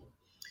Suriname.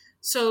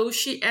 So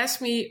she asked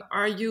me,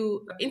 are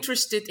you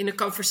interested in a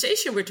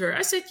conversation with her?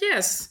 I said,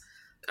 yes.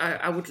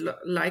 I would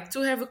like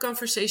to have a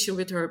conversation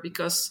with her,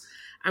 because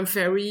I'm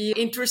very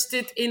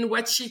interested in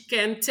what she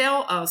can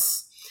tell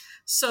us.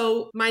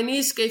 So my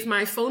niece gave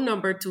my phone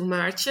number to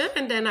Maartje.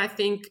 And then I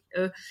think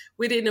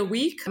within a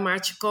week,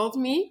 Maartje called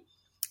me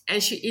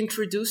and she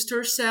introduced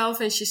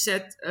herself. And she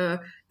said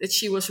that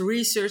she was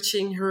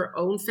researching her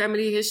own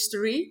family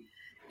history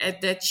and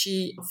that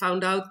she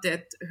found out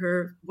that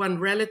her one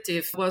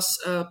relative was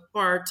a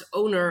part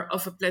owner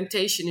of a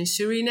plantation in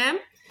Suriname.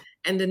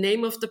 And the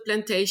name of the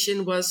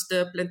plantation was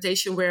the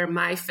plantation where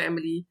my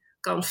family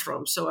comes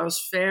from. So I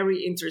was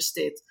very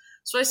interested.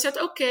 So I said,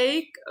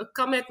 okay,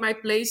 come at my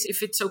place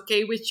if it's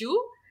okay with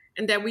you.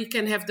 And then we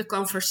can have the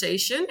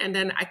conversation. And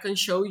then I can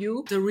show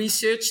you the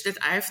research that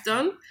I've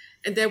done.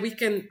 And then we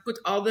can put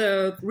all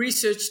the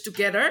research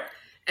together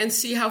and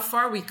see how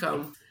far we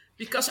come.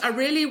 Because I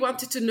really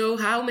wanted to know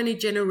how many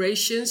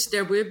generations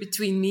there were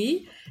between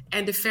me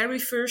and the very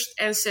first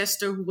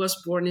ancestor who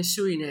was born in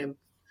Suriname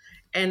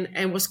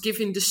and was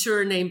given the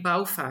surname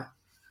Bauva.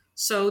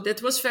 So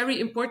that was very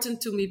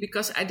important to me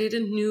because I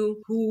didn't know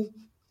who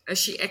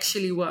she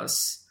actually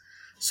was.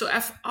 So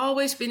I've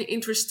always been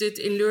interested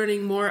in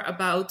learning more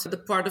about the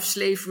part of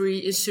slavery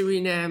in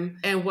Suriname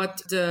and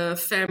what the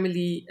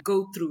family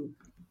go through.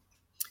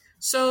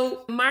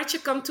 So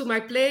Maartje came to my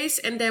place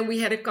and then we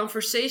had a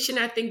conversation.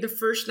 I think the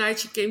first night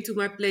she came to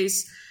my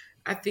place,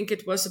 I think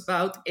it was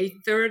about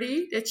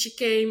 8:30 that she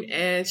came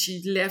and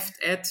she left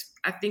at,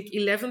 I think,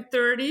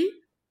 11:30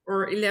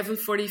 or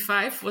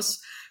 11:45. Was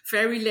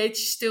very late.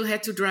 She still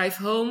had to drive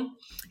home.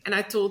 And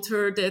I told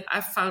her that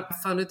I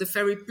found it a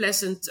very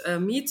pleasant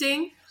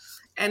meeting.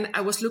 And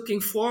I was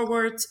looking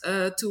forward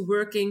to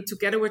working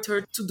together with her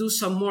to do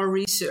some more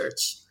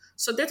research.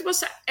 So that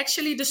was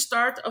actually the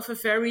start of a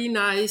very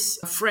nice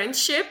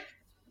friendship,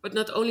 but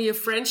not only a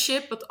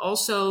friendship, but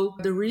also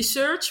the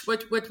research,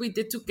 what we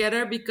did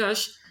together,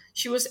 because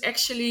she was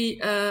actually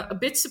a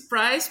bit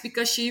surprised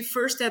because she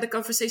first had a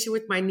conversation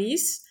with my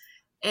niece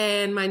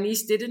and my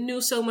niece didn't know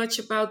so much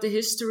about the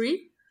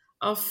history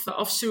of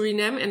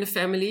Suriname and the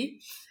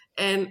family.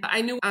 And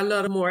I knew a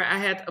lot more. I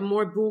had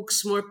more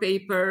books, more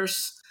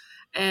papers,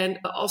 and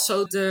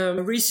also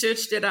the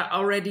research that I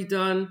already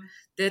done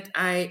that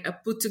I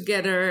put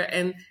together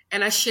and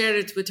I shared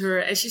it with her.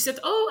 And she said,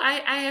 oh,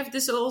 I have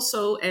this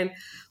also. And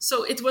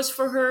so it was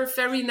for her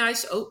very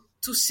nice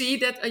to see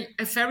that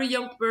a very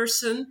young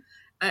person,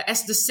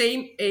 as the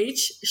same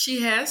age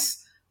she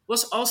has,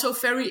 was also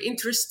very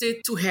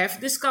interested to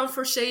have this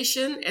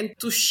conversation and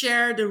to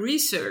share the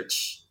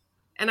research.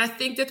 And I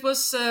think that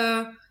was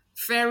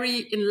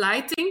very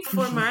enlightening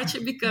for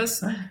Maartje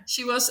because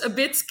she was a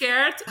bit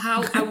scared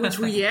how I would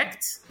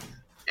react.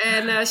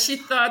 And she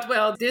thought,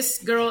 well, this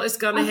girl is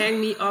going to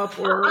hang me up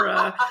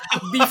or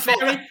be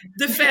very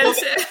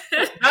defensive.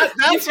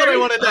 That's what I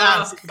wanted to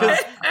ask.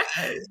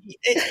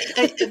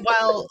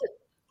 While,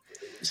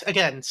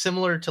 again,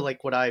 similar to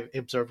like what I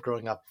observed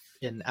growing up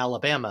in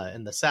Alabama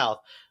in the South,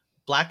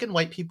 Black and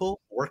white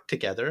people work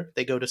together.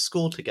 They go to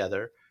school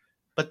together,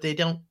 but they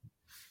don't,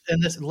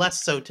 and this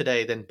less so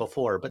today than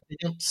before, but they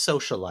don't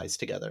socialize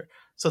together.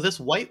 So this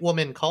white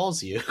woman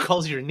calls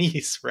your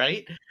niece,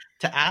 right,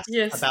 to ask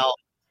about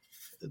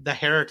the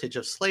heritage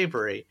of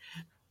slavery.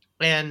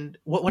 And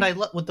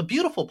what the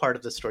beautiful part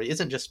of the story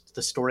isn't just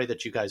the story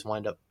that you guys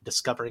wind up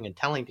discovering and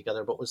telling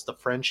together, but was the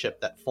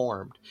friendship that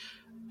formed.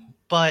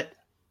 But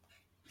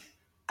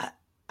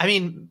I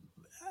mean,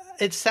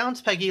 it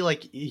sounds, Peggy,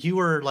 like you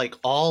were like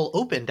all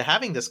open to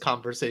having this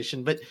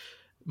conversation, but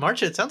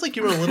Maartje, it sounds like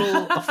you were a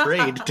little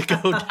afraid to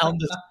go down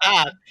this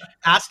path,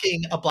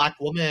 asking a Black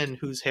woman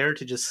whose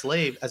heritage is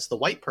slave as the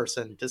white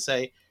person to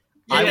say,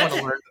 I want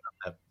to learn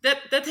about them.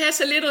 That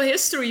has a little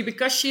history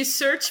because she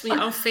searched me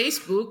on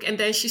Facebook and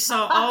then she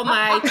saw all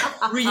my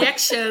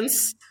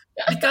reactions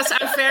because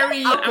I'm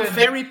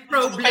very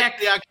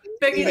pro-Black.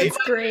 Peggy, that's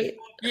great.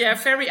 Yeah,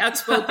 very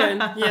outspoken.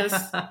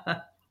 Yes.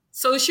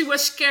 So she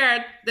was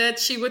scared that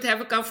she would have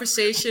a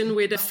conversation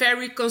with a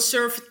very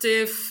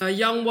conservative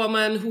young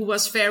woman who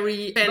was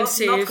very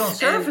pensive. Not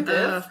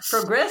conservative, and,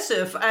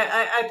 progressive.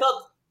 I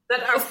thought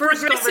that our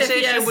first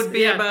conversation would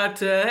be about,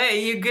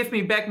 hey, you give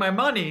me back my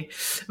money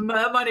from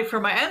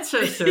my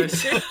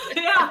ancestors.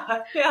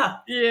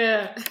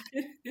 Yeah.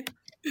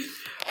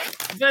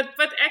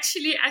 But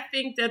actually, I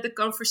think that the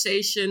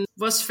conversation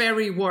was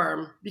very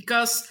warm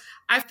because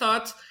I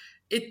thought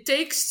it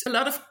takes a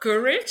lot of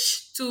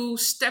courage to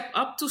step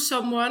up to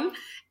someone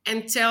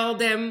and tell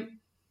them,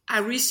 I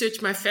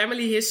researched my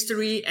family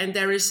history and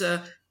there is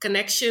a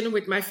connection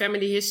with my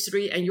family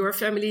history and your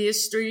family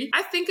history.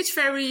 I think it's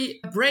very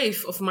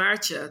brave of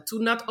Maartje to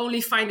not only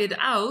find it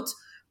out,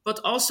 but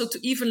also to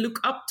even look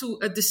up to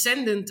a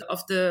descendant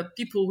of the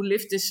people who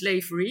lived in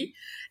slavery.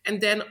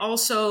 And then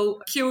also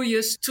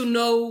curious to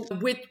know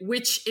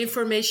which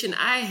information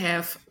I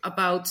have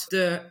about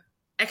the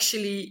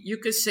actually, you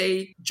could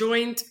say,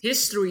 joint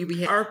history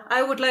we have.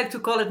 I would like to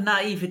call it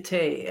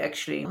naivete,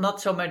 actually, not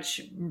so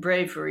much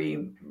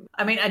bravery.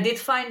 I mean, I did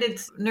find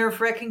it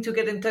nerve-wracking to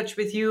get in touch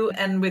with you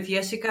and with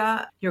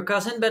Jessica, your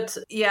cousin. But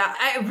yeah,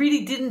 I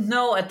really didn't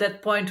know at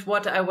that point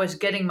what I was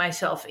getting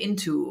myself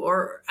into,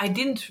 or I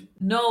didn't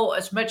know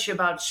as much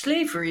about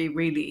slavery,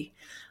 really.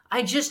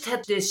 I just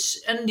had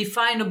this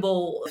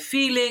undefinable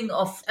feeling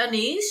of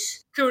unease.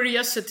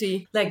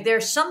 Curiosity. Like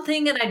there's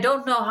something and I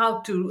don't know how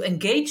to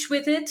engage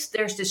with it.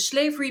 There's this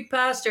slavery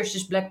past, there's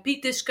this Black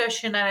Pete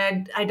discussion,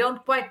 and I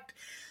don't quite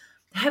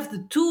have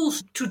the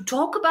tools to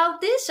talk about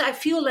this. I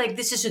feel like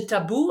this is a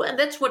taboo, and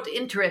that's what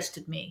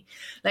interested me.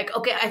 Like,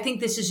 okay, I think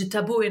this is a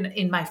taboo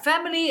in my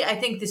family. I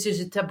think this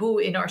is a taboo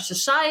in our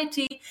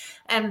society.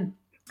 And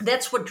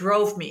that's what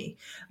drove me.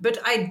 But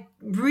I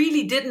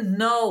really didn't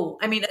know.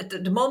 I mean, at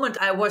the moment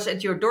I was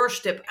at your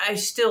doorstep, I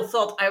still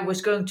thought I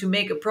was going to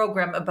make a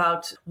program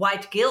about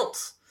white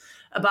guilt,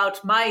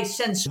 about my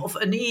sense of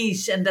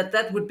unease, and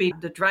that would be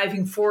the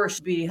driving force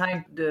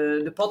behind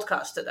the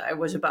podcast that I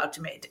was about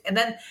to make. And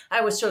then I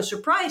was so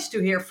surprised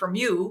to hear from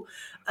you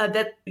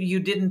that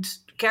you didn't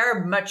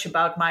care much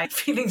about my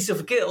feelings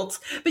of guilt,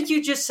 but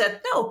you just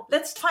said, no,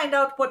 let's find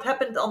out what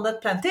happened on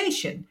that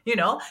plantation.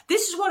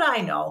 This is what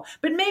I know,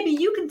 but maybe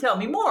you can tell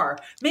me more.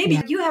 Maybe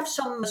you have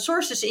some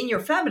sources in your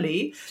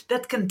family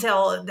that can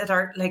tell, that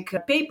are like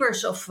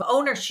papers of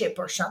ownership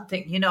or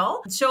something,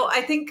 So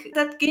I think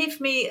that gave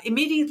me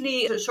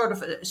immediately a sort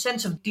of a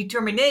sense of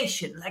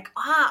determination, like,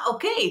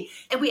 okay.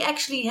 And we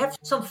actually have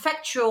some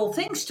factual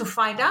things to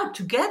find out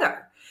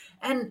together.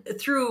 And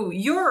through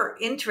your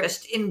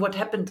interest in what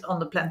happened on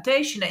the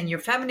plantation and your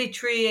family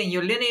tree and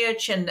your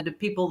lineage and the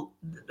people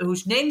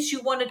whose names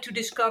you wanted to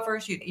discover,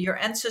 your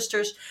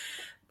ancestors,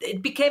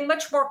 it became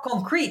much more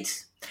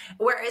concrete.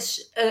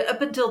 Whereas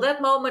up until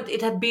that moment,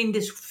 it had been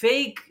this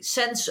vague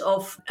sense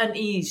of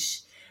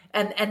unease.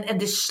 And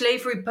this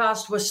slavery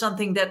past was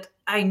something that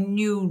I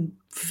knew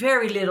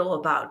very little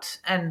about.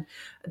 And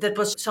that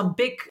was some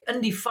big,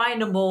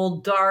 undefinable,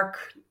 dark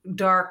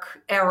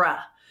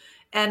era.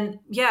 And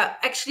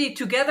actually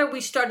together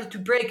we started to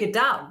break it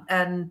down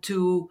and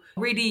to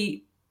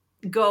really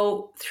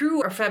go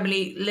through our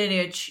family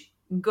lineage,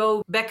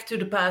 go back to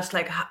the past,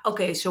 like,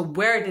 okay, so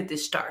where did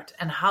this start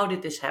and how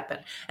did this happen?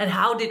 And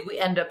how did we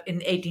end up in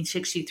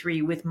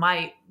 1863 with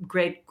my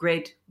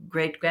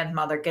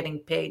great-great-great-grandmother getting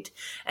paid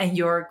and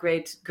your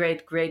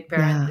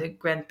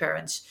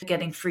grandparents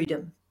getting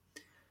freedom?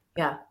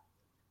 Yeah.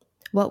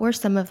 What were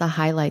some of the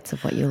highlights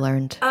of what you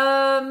learned?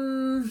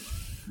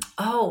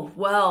 Oh,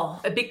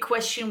 well, a big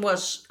question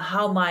was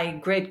how my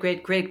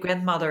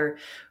great-great-great-grandmother,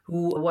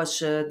 who was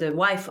the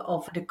wife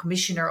of the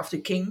commissioner of the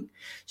king,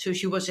 so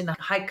she was in a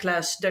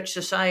high-class Dutch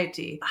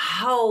society,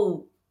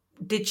 how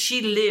did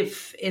she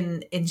live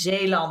in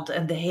Zeeland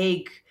and The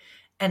Hague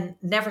and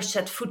never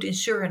set foot in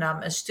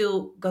Suriname and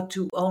still got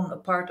to own a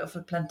part of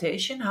a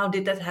plantation? How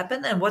did that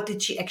happen? And what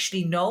did she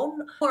actually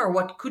know? Or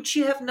what could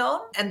she have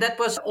known? And that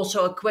was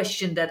also a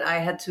question that I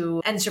had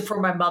to answer for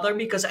my mother,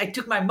 because I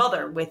took my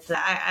mother with,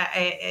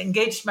 I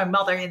engaged my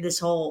mother in this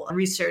whole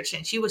research,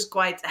 and she was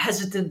quite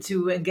hesitant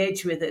to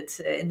engage with it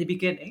in the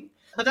beginning.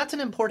 But that's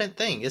an important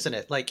thing, isn't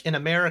it? Like in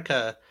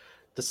America,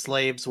 the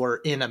slaves were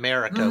in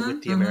America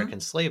with the American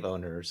slave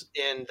owners.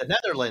 In the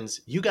Netherlands,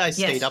 you guys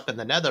stayed up in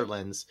the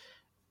Netherlands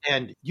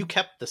and you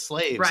kept the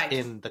slaves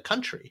in the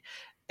country.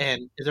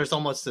 And there's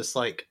almost this,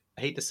 like,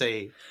 I hate to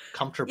say,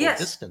 comfortable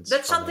distance.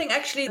 That's something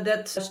actually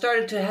that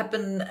started to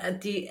happen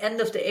at the end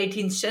of the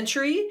 18th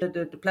century.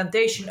 The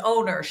plantation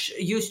owners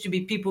used to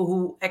be people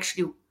who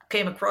actually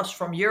came across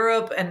from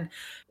Europe and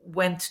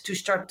went to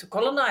start to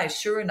colonize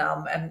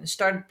Suriname and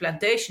started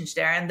plantations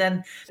there. And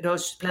then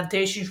those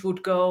plantations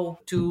would go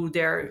to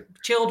their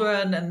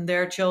children and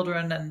their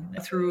children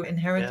and through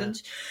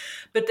inheritance. Yeah.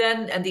 But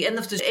then at the end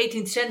of the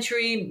 18th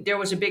century, there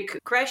was a big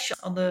crash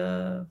on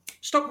the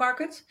stock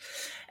market.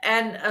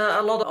 And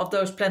a lot of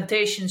those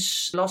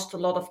plantations lost a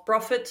lot of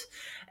profit.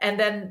 And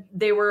then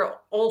they were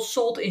all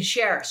sold in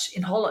shares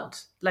in Holland.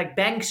 Like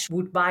banks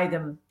would buy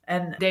them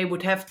and they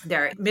would have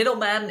their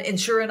middleman in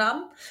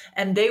Suriname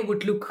and they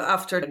would look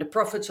after the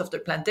profits of the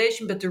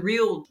plantation. But the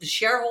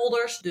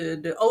shareholders,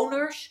 the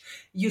owners,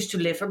 used to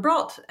live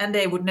abroad and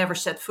they would never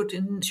set foot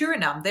in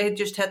Suriname. They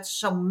just had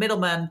some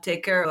middleman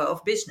take care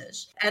of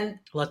business and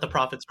let the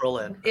profits roll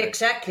in. Right?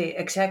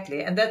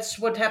 Exactly. And that's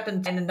what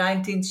happened in the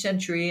 19th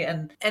century.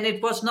 And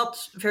it was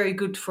not very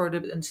good for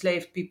the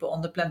enslaved people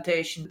on the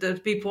plantation. The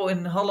people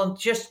in Holland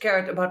just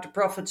cared about the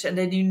profits and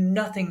they knew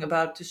nothing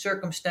about the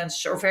circumstances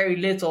or very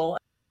little.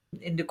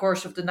 In the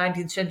course of the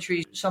 19th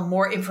century, some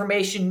more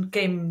information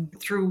came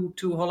through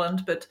to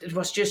Holland, but it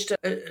was just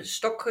a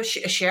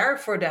share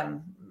for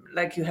them.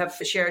 Like you have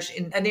shares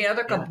in any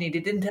other company. They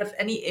didn't have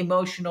any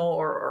emotional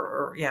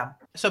or.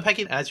 So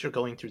Peggy, as you're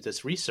going through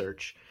this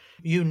research,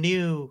 you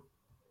knew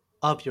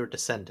of your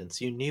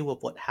descendants, you knew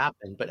of what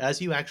happened, but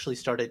as you actually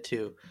started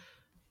to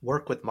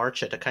work with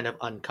Maartje to kind of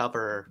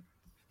uncover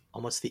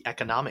almost the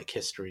economic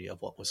history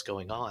of what was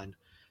going on,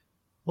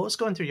 what was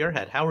going through your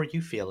head? How were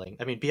you feeling?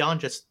 I mean,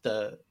 beyond just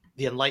the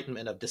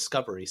enlightenment of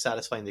discovery,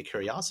 satisfying the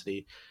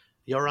curiosity,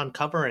 you're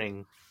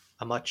uncovering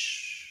a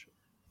much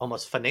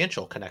almost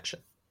financial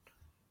connection.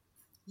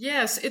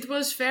 Yes, it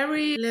was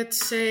very,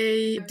 let's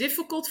say,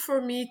 difficult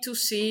for me to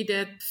see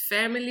that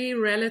family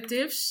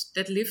relatives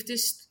that lived in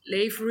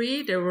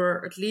slavery, there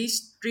were at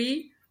least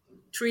three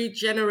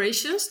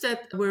generations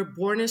that were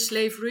born in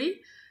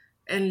slavery.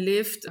 and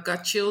lived,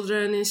 got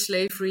children in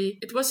slavery.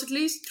 It was at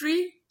least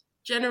 3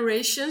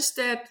 generations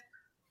that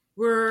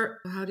were,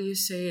 how do you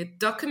say it,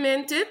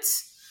 documented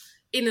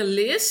in a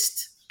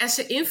list as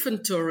an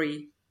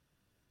inventory.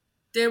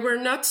 They were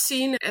not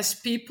seen as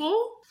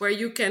people where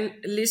you can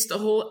list the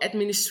whole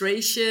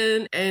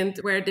administration and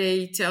where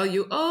they tell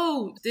you,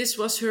 oh, this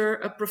was her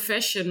a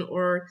profession,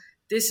 or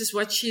this is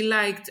what she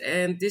liked,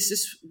 and this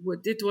is what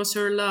it was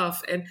her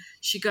love, and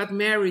she got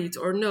married,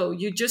 or no.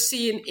 You just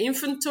see an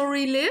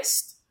inventory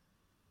list,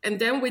 and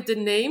then with the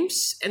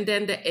names, and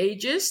then the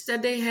ages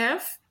that they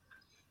have,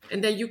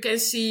 and then you can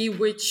see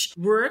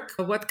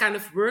what kind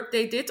of work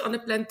they did on the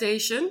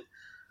plantation.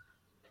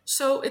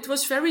 So it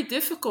was very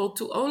difficult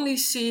to only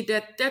see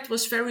that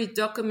was very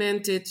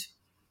documented,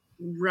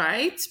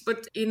 right,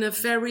 but in a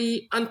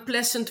very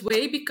unpleasant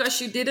way,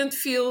 because you didn't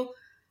feel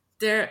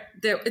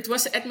it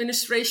was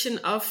administration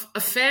of a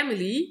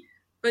family,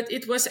 but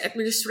it was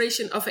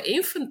administration of an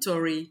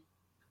inventory.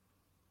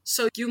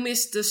 So you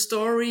miss the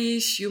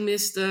stories, you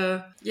miss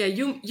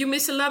you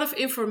miss a lot of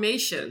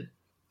information.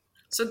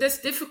 So that's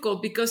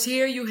difficult, because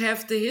here you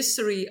have the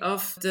history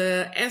of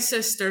the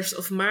ancestors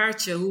of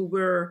Maartje, who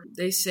were,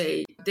 they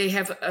say, they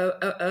have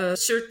a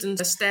certain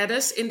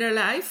status in their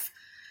life.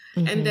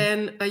 Mm-hmm. And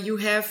then you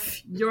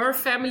have your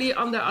family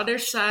on the other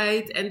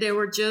side, and they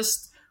were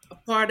just a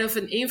part of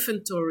an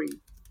inventory.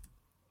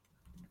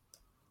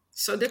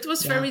 So that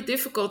was very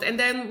difficult. And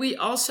then we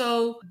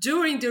also,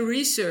 during the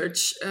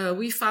research,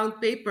 we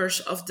found papers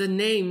of the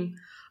name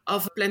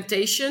of a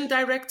plantation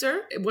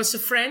director. It was a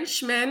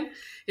Frenchman.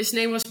 His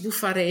name was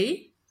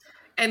Bouffaré.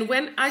 And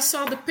when I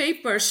saw the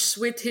papers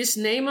with his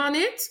name on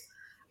it,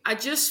 I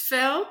just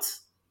felt,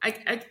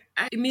 I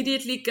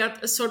immediately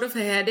got a sort of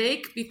a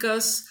headache,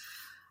 because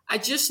I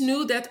just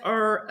knew that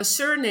our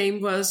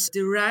surname was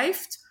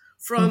derived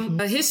from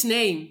his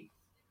name.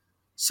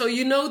 So,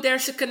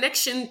 there's a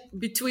connection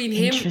between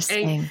him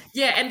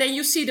and then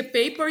you see the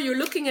paper, you're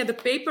looking at the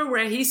paper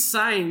where he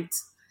signed.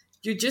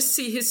 You just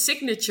see his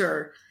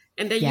signature,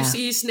 and then you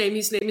see his name.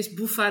 His name is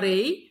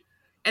Bouffaré,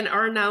 and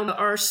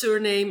our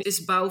surname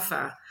is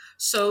Bauva.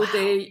 So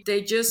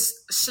they just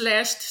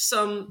slashed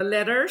some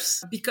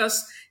letters,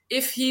 because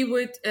if he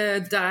would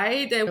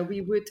die, then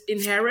we would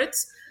inherit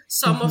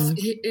some of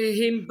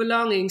him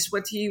belongings,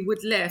 what he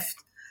would left.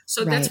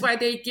 So that's why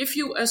they give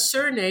you a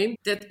surname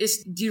that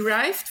is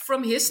derived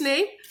from his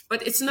name,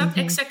 but it's not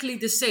exactly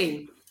the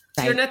same.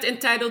 Right. You're not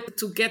entitled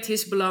to get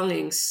his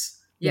belongings.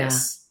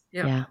 Yes.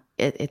 Yeah.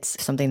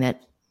 It's something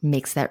that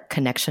makes that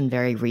connection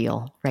very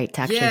real, right?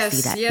 To actually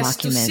see that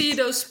document. To see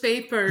those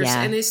papers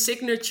and his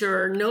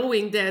signature,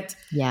 knowing that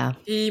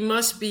he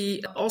must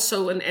be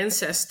also an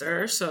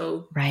ancestor.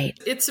 So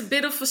it's a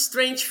bit of a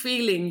strange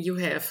feeling you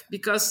have,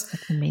 because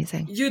that's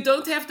amazing. You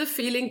don't have the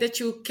feeling that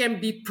you can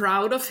be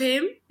proud of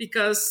him,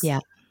 because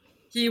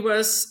he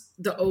was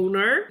the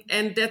owner,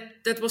 and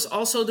that was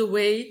also the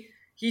way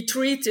he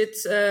treated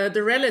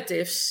the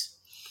relatives.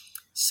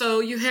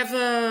 So you have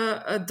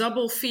a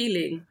double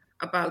feeling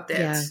about that.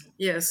 Yeah.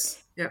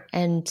 Yes. Yeah.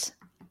 And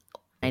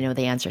I know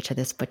the answer to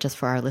this, but just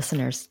for our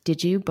listeners,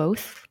 did you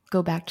both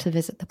go back to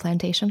visit the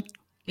plantation?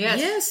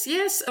 Yes.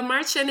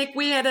 Maartje and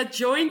we had a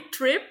joint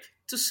trip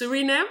to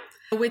Suriname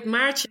with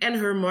Maartje and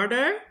her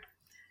mother.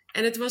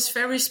 And it was a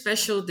very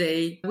special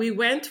day. We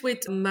went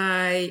with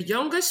my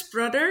youngest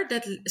brother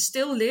that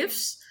still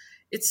lives.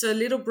 It's a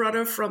little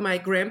brother from my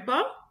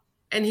grandpa,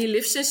 and he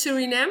lives in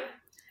Suriname.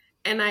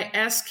 And I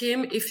asked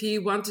him if he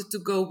wanted to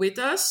go with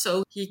us.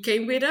 So he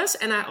came with us.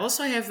 And I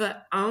also have an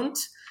aunt.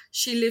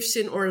 She lives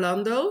in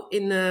Orlando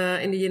in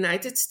the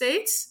United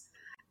States.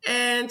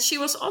 And she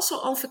was also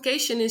on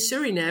vacation in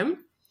Suriname.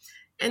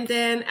 And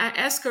then I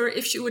asked her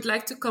if she would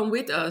like to come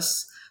with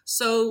us.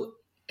 So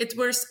it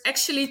was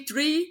actually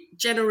 3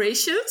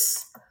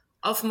 generations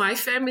of my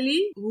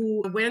family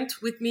who went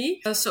with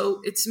me.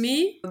 So it's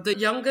me, the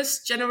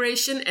youngest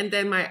generation, and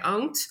then my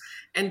aunt,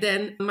 and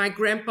then my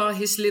grandpa,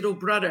 his little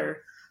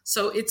brother.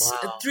 So it's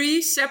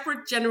 3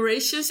 separate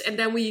generations. And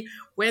then we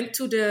went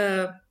to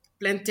the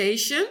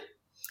plantation.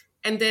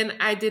 And then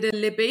I did a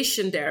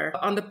libation there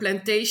on the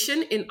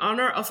plantation in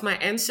honor of my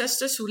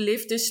ancestors who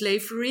lived in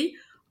slavery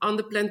on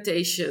the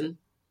plantation.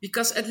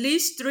 Because at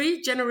least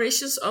 3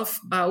 generations of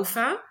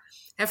Bauva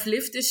have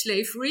lived in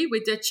slavery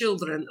with their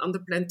children on the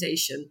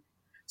plantation.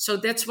 So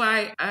that's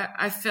why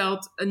I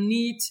felt a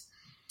need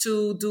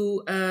to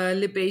do a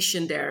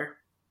libation there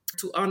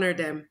to honor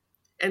them.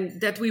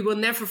 And that we will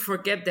never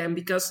forget them,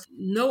 because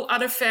no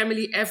other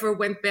family ever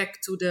went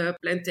back to the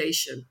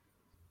plantation.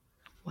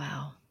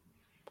 Wow.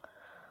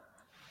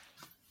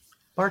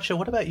 Maartje,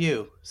 what about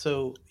you?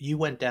 So you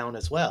went down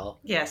as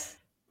well. Yes.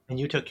 And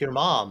you took your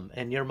mom.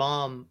 And your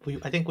mom,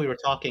 I think we were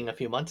talking a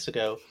few months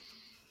ago,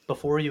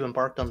 before you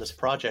embarked on this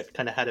project,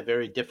 kind of had a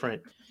very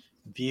different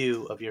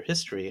view of your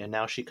history. And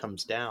now she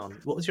comes down.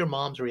 What was your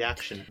mom's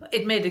reaction?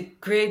 It made a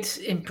great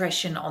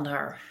impression on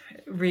her,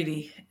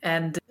 really.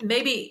 And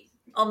maybe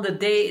on the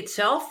day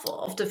itself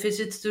of the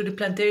visit to the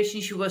plantation,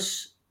 she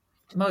was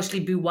mostly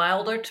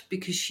bewildered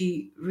because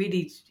she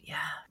really,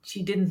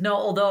 she didn't know,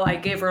 although I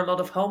gave her a lot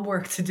of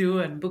homework to do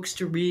and books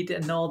to read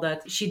and all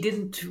that, she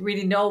didn't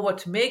really know what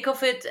to make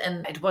of it.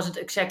 And it wasn't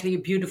exactly a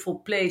beautiful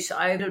place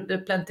either, the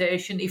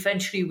plantation.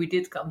 Eventually we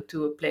did come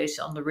to a place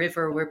on the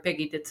river where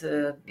Peggy did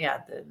the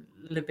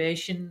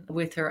libation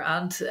with her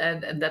aunt,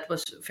 and that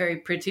was very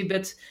pretty.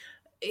 But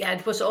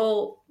it was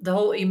all, the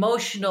whole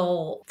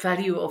emotional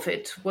value of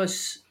it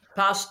was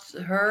past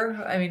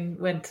her. I mean,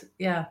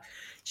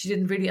 she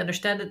didn't really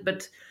understand it,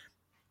 but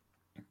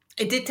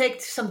it did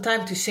take some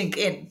time to sink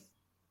in.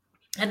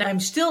 And I'm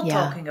still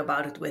talking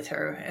about it with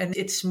her. And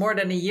it's more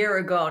than a year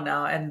ago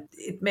now. And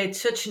it made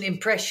such an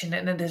impression.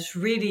 And it has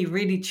really,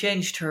 really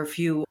changed her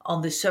view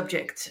on this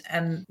subject.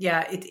 And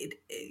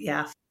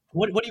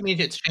What do you mean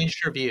it's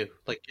changed your view?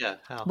 Like,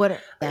 how?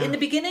 In the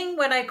beginning,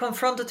 when I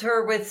confronted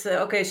her with,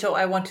 so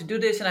I want to do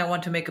this and I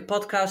want to make a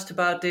podcast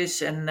about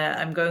this, and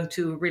I'm going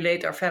to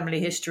relate our family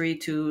history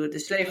to the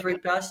slavery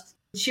past.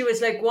 She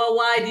was like, well,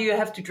 why do you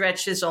have to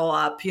dredge this all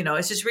up? You know,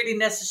 is this really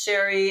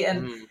necessary?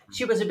 And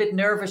she was a bit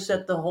nervous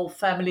that the whole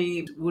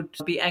family would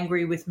be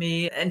angry with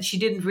me. And she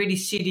didn't really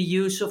see the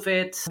use of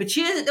it. But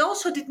she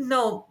also didn't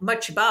know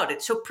much about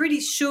it. So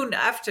pretty soon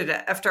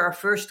after our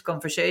first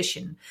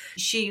conversation,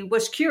 she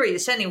was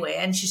curious anyway.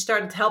 And she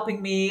started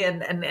helping me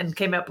and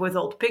came up with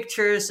old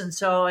pictures and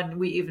so. And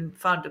we even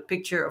found a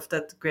picture of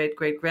that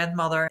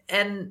great-great-grandmother.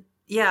 And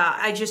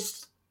I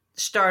just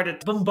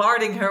started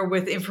bombarding her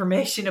with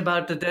information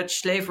about the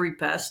Dutch slavery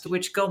past,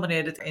 which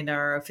culminated in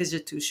our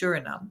visit to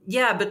Suriname.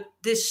 Yeah, but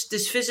this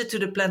visit to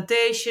the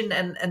plantation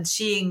and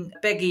seeing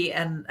Peggy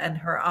and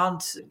her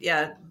aunt,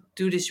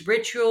 do this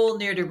ritual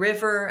near the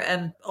river.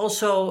 And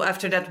also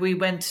after that, we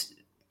went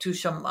to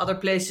some other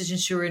places in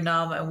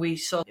Suriname and we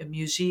saw a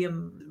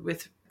museum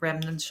with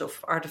remnants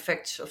of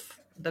artifacts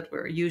that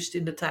were used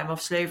in the time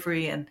of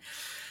slavery. And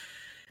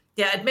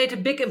it made a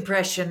big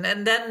impression.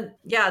 And then,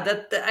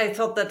 that I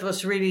thought that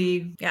was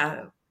really,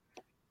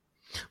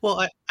 Well,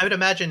 I would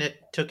imagine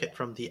it took it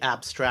from the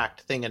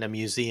abstract thing in a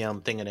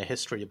museum, thing in a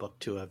history book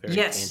to a very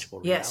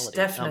tangible reality. Yes,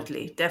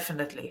 definitely.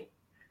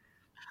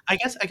 I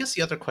guess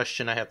the other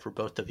question I have for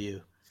both of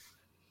you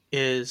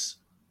is,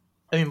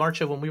 I mean,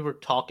 Maartje, when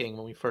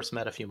we first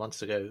met a few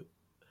months ago,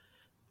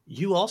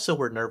 you also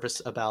were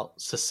nervous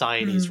about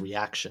society's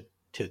reaction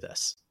to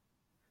this.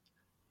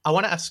 I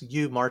want to ask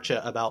you,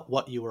 Maartje, about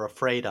what you were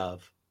afraid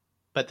of.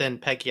 But then,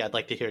 Peggy, I'd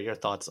like to hear your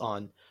thoughts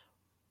on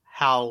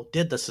how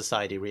did the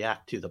society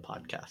react to the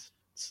podcast?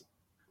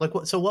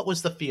 What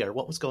was the fear?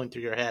 What was going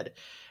through your head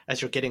as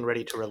you're getting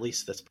ready to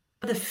release this?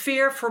 The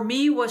fear for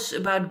me was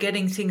about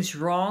getting things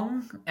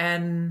wrong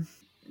and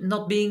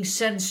not being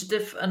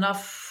sensitive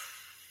enough.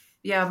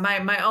 Yeah,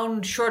 my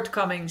own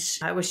shortcomings.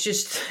 I was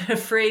just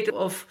afraid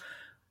of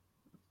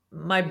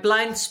my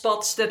blind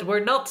spots that were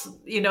not,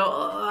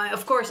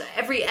 of course,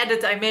 every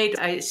edit I made,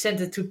 I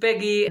sent it to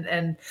Peggy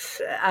and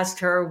asked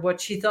her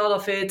what she thought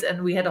of it.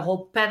 And we had a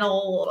whole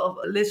panel of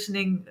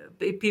listening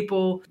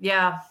people.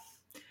 Yeah.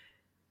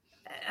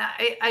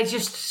 I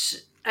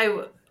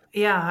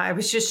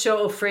was just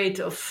so afraid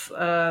of...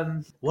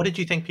 What did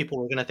you think people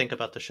were going to think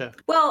about the show?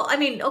 Well, I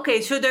mean,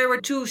 okay, so there were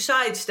two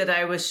sides that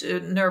I was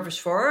nervous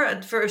for.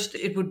 At first,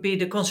 it would be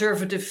the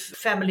conservative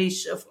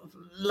families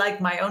like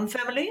my own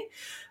family.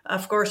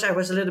 Of course, I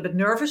was a little bit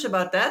nervous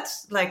about that,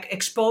 like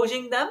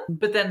exposing them.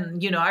 But then,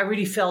 I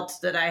really felt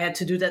that I had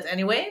to do that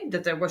anyway,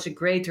 that there was a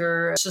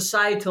greater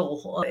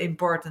societal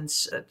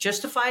importance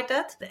justified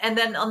that. And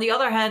then on the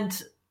other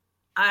hand,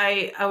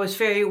 I was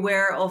very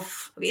aware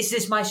of, is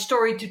this my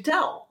story to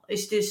tell?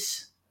 Is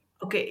this,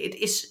 it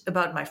is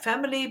about my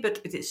family, but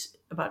it is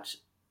about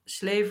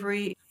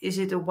slavery. Is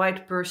it a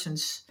white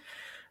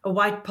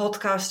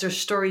podcaster's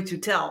story to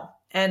tell?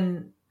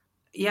 And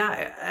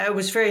I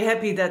was very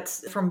happy that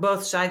from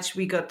both sides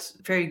we got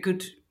very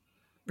good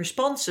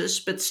responses,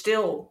 but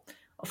still,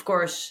 of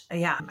course,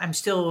 I'm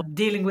still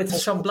dealing with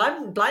some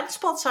blind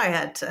spots I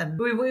had. And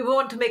we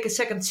want to make a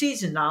second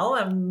season now,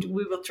 and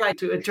we will try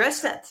to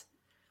address that.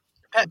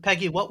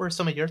 Peggy, what were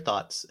some of your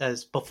thoughts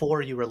as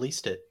before you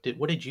released it?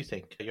 What did you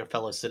think your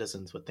fellow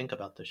citizens would think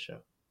about this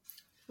show?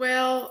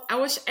 Well, I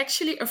was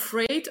actually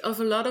afraid of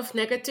a lot of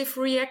negative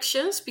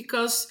reactions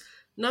because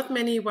not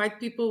many white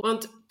people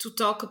want to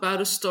talk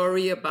about a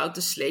story about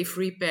the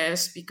slavery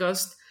past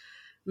because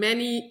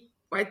many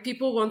white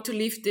people want to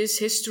leave this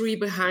history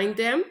behind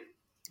them.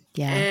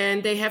 Yeah.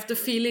 And they have the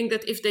feeling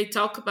that if they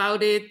talk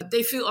about it,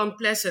 they feel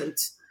unpleasant.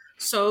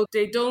 So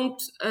they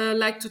don't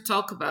like to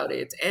talk about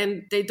it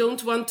and they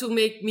don't want to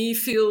make me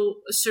feel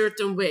a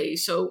certain way.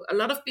 So a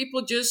lot of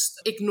people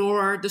just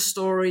ignore the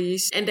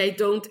stories and they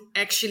don't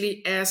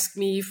actually ask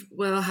me,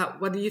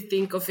 what do you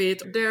think of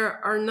it?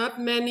 There are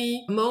not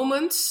many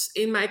moments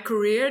in my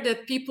career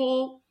that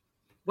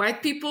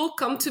white people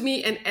come to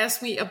me and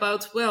ask me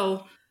about,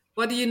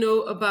 what do you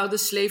know about the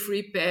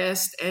slavery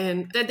past?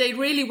 And that they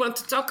really want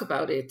to talk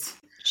about it.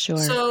 Sure.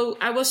 So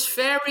I was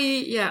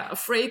very,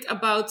 afraid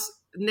about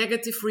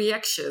negative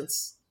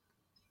reactions.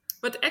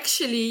 But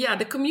actually,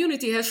 the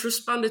community has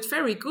responded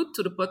very good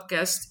to the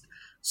podcast.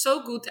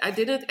 so good. I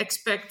didn't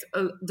expect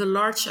the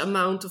large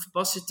amount of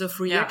positive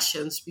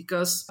reactions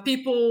because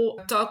people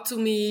talk to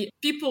me,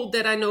 people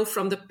that I know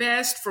from the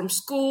past, from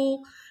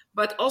school,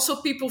 but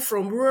also people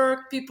from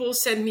work. People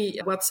send me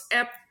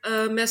WhatsApp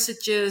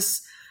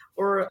messages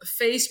or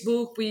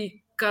Facebook.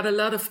 We got a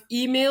lot of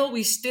email.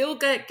 We still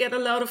get a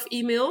lot of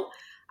email.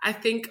 I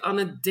think on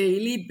a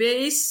daily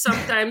basis.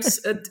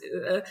 Sometimes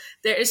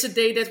there is a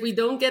day that we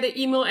don't get an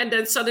email, and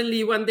then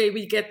suddenly one day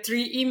we get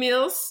 3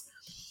 emails.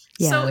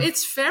 Yeah. So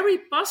it's very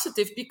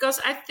positive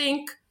because I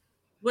think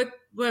what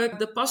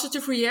the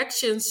positive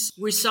reactions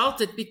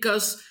resulted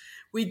because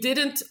we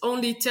didn't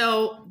only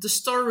tell the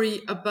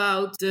story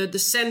about the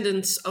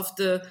descendants of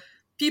the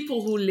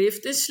people who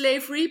lived in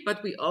slavery,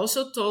 but we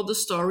also told the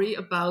story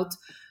about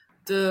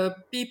the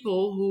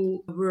people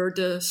who were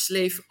the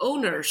slave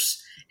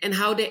owners and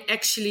how they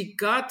actually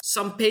got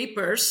some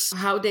papers,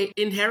 how they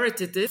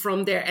inherited it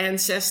from their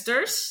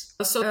ancestors.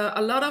 So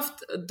a lot of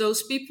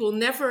those people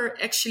never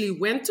actually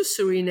went to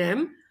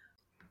Suriname,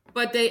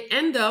 but they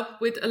end up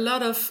with a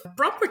lot of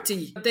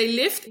property. They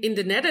lived in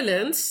the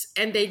Netherlands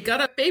and they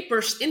got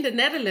papers in the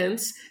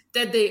Netherlands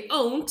that they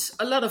owned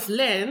a lot of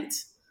land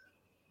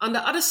on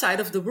the other side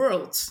of the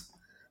world.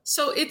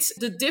 So it's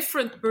the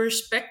different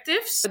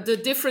perspectives, the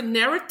different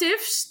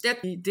narratives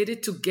that we did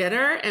it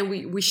together and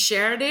we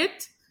shared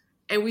it.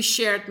 And we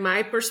shared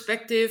my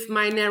perspective,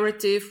 my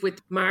narrative with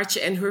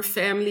Maartje and her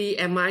family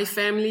and my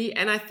family.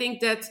 And I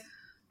think that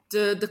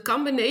the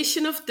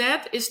combination of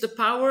that is the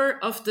power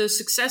of the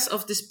success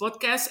of this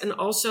podcast and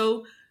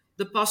also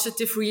the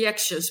positive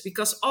reactions.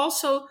 Because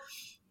also,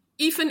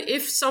 even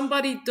if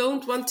somebody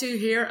don't want to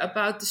hear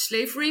about the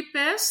slavery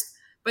past,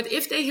 but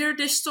if they hear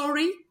this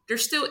story, they're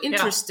still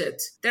interested.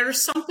 Yeah. There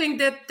is something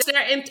that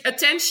their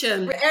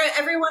attention.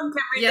 Everyone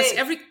can relate.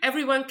 Yes,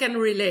 everyone can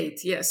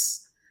relate.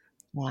 Yes.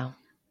 Wow.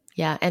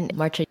 Yeah. And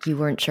Maartje, you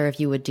weren't sure if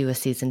you would do a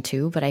season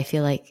 2, but I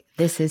feel like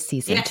this is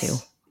season 2.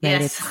 Right?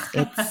 Yes.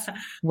 It's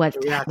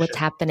what's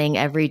happening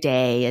every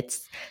day.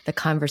 It's the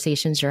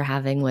conversations you're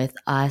having with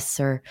us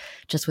or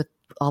just with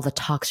all the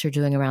talks you're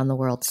doing around the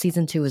world.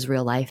 Season 2 is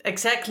real life.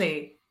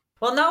 Exactly.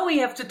 Well, now we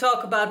have to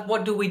talk about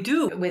what do we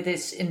do with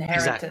this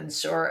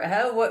inheritance or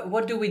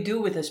what do we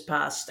do with this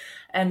past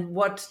and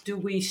what do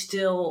we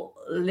still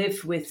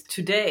live with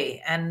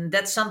today? And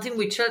that's something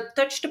we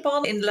touched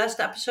upon in the last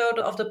episode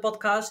of the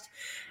podcast.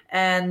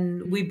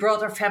 And we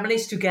brought our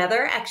families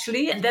together,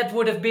 actually. And that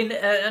would have been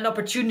an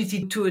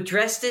opportunity to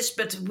address this.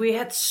 But we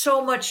had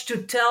so much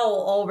to tell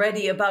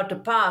already about the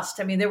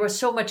past. I mean, there was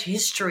so much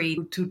history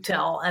to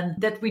tell and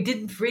that we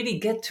didn't really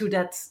get to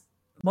that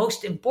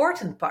most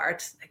important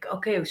part. Like,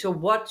 okay, so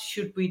what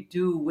should we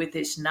do with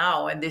this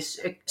now and this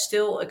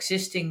still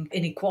existing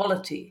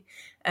inequality?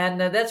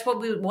 And that's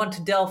what we want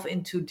to delve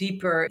into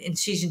deeper in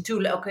season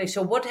 2. Okay,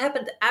 so what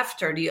happened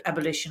after the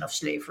abolition of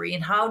slavery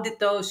and how did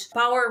those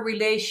power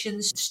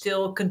relations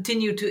still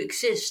continue to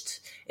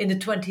exist in the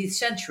 20th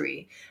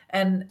century?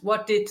 And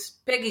what did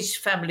Peggy's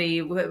family,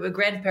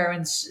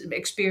 grandparents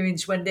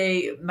experience when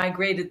they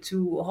migrated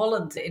to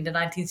Holland in the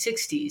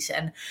 1960s?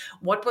 And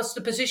what was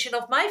the position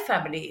of my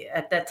family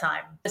at that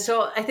time?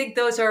 So I think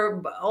those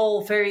are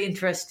all very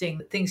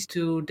interesting things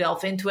to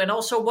delve into. And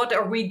also, what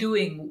are we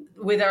doing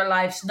with our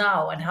lives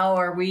now? And how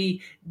are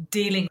we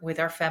dealing with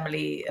our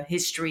family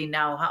history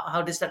now?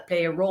 How does that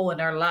play a role in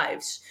our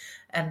lives?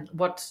 And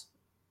what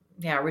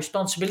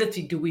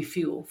responsibility do we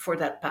feel for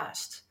that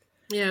past?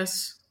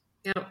 Yes.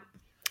 Yeah.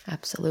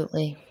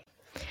 Absolutely.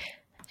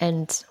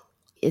 And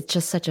it's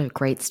just such a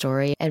great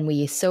story. And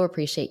we so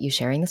appreciate you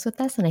sharing this with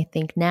us. And I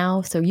think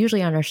now, so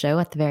usually on our show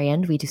at the very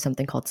end, we do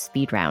something called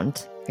Speed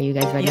Round. Are you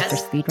guys ready for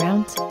Speed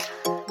Round?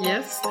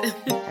 Yes.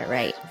 All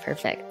right.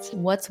 Perfect.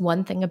 What's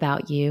one thing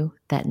about you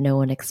that no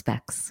one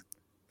expects?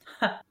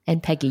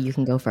 And Peggy, you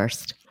can go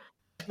first.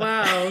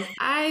 Wow.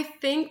 I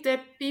think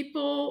that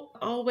people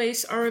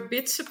always are a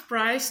bit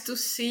surprised to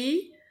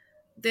see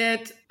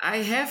that I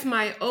have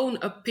my own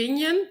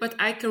opinion, but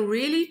I can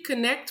really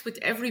connect with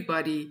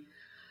everybody.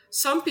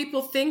 Some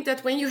people think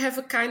that when you have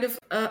a kind of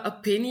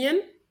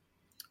opinion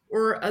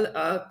or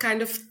a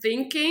kind of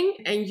thinking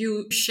and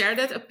you share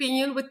that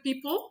opinion with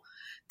people,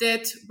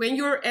 that when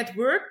you're at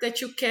work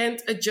that you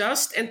can't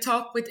adjust and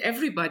talk with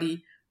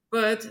everybody.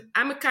 But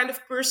I'm a kind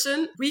of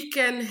person, we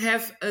can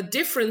have a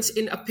difference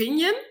in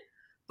opinion,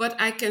 but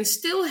I can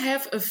still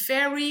have a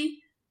very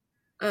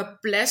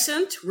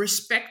pleasant,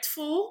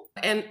 respectful,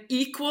 and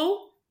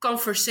equal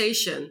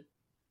conversation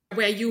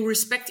where you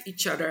respect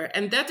each other.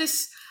 And that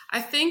is,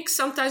 I think,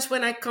 sometimes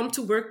when I come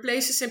to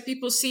workplaces and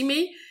people see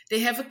me, they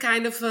have a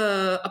kind of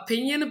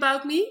opinion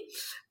about me.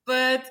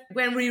 But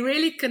when we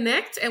really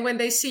connect and when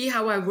they see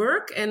how I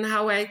work and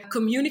how I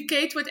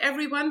communicate with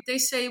everyone, they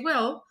say,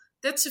 well,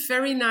 that's a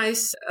very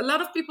nice, a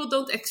lot of people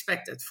don't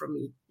expect it from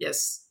me.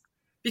 Yes.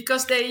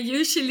 Because they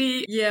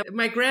usually,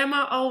 my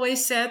grandma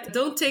always said,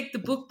 don't take the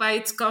book by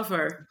its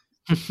cover.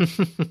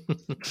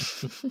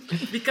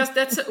 Because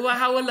that's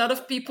how a lot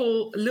of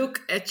people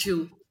look at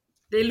you.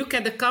 They look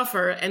at the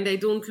cover and they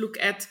don't look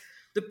at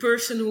the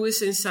person who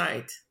is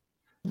inside.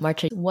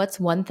 Maartje,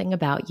 what's one thing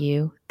about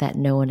you that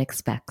no one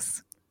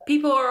expects?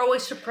 People are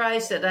always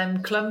surprised that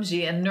I'm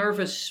clumsy and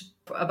nervous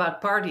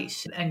about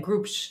parties and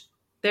groups.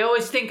 They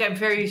always think I'm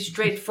very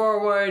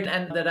straightforward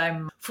and that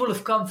I'm full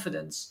of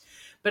confidence.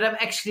 But I'm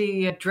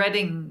actually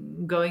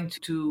dreading going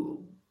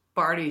to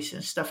parties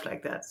and stuff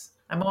like that.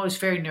 I'm always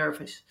very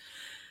nervous.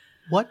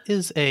 What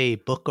is a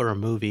book or a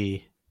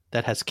movie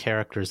that has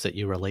characters that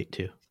you relate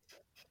to?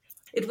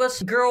 It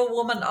was Girl,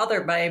 Woman,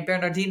 Other by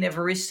Bernardine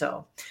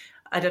Evaristo.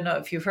 I don't know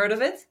if you've heard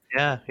of it.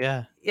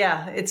 Yeah.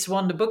 Yeah, it's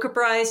won the Booker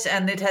Prize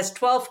and it has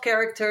 12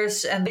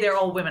 characters and they're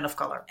all women of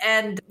color.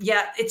 And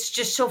yeah, it's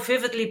just so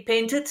vividly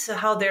painted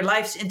how their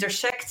lives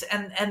intersect.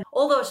 And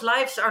all those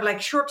lives are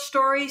like short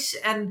stories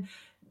and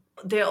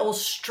they all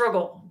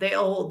struggle. They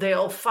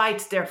all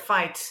fight their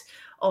fight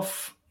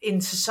of in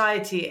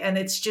society. And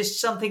it's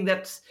just something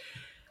that,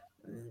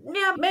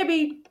 yeah,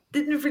 maybe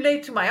didn't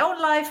relate to my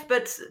own life,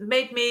 but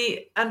made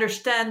me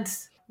understand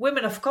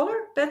women of color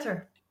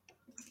better.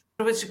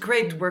 It was a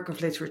great work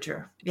of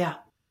literature. Yeah.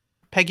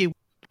 Peggy,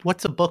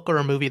 what's a book or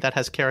a movie that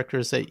has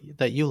characters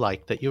that you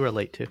like, that you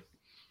relate to?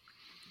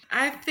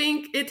 I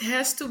think it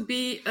has to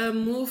be a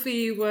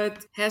movie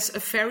that has a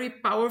very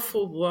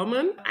powerful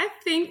woman. I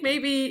think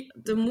maybe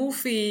the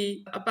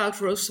movie about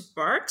Rosa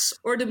Parks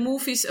or the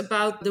movies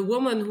about the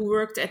woman who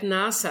worked at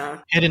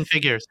NASA. Hidden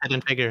Figures,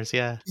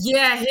 yeah.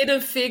 Yeah,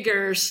 Hidden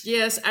Figures.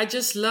 Yes, I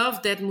just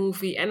love that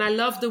movie. And I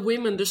love the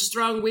women, the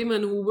strong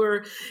women who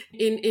were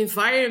in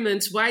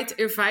environments, white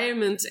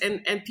environments,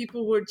 and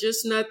people were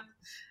just not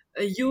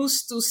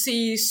used to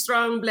see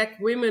strong Black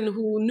women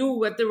who knew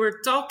what they were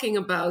talking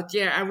about.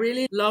 Yeah, I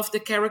really love the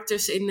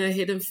characters in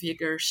Hidden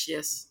Figures,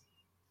 yes.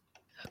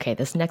 Okay,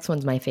 this next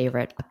one's my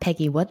favorite.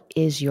 Peggy, what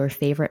is your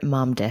favorite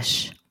mom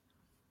dish?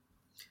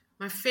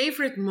 My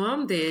favorite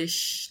mom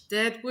dish,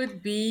 that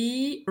would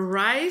be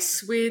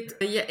rice with,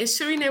 in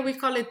Suriname we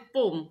call it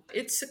pom.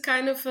 It's a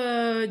kind of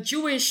a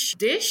Jewish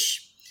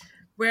dish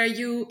where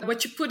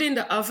what you put in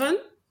the oven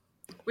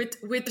with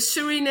the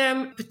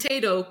Suriname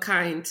potato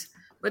kind.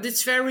 But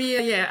it's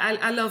very,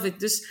 I love it.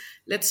 Just,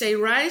 let's say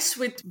rice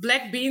with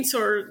black beans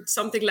or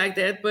something like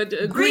that. But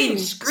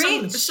Greens.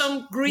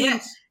 Some green.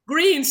 Yes.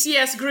 Greens,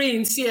 yes.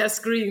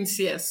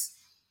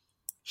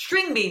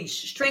 String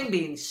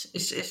beans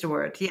is the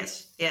word.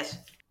 Yes.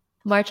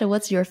 Maartje,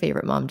 what's your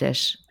favorite mom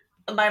dish?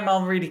 My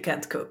mom really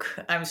can't cook.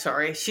 I'm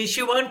sorry.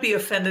 She won't be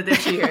offended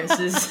if she hears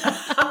this.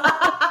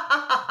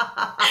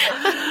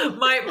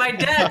 My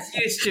dad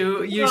used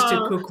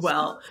to cook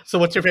well. So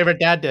what's your favorite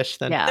dad dish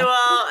then? Yeah.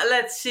 Well,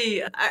 let's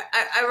see.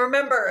 I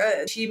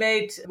remember she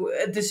made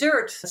a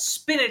dessert,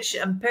 spinach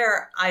and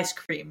pear ice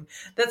cream.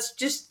 That's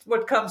just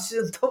what comes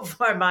to the top of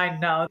my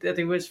mind now, that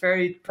he was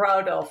very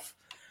proud of.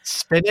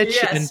 Spinach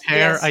and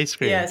pear ice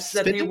cream. Yes,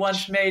 spinach? That he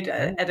once made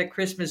at a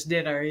Christmas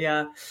dinner.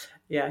 Yeah.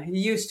 He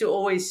used to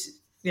always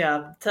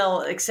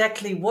tell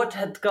exactly what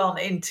had gone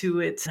into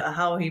it,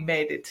 how he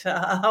made it,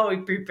 how he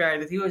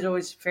prepared it. He was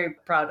always very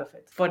proud of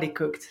it, what he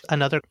cooked.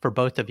 Another for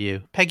both of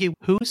you. Peggy,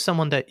 who's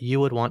someone that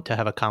you would want to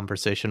have a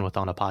conversation with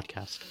on a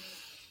podcast?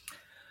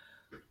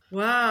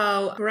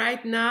 Wow.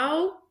 Right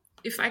now,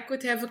 if I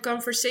could have a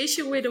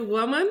conversation with a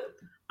woman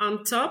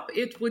on top,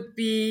 it would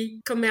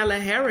be Kamala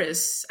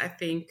Harris, I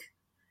think.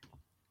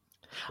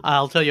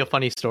 I'll tell you a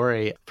funny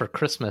story. For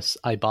Christmas,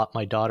 I bought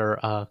my daughter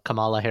a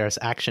Kamala Harris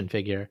action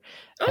figure.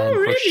 Oh, and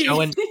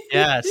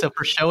really? So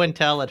for show and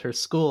tell at her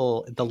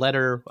school, the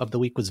letter of the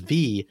week was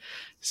V.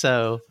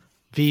 So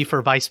V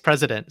for vice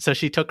president. So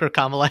she took her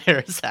Kamala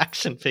Harris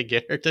action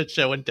figure to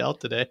show and tell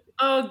today.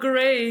 Oh,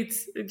 great.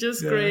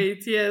 Just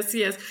great. Yes.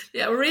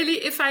 Yeah,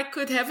 really, if I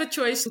could have a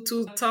choice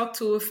to talk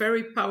to a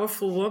very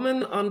powerful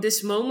woman on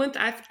this moment,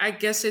 I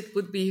guess it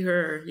would be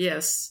her.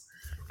 Yes.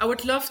 I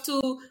would love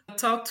to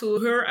talk to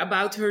her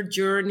about her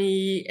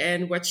journey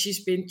and what she's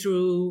been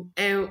through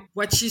and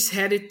what she's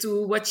headed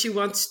to, what she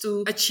wants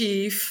to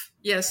achieve.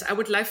 Yes, I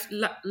would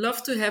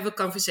love to have a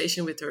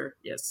conversation with her.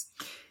 Yes.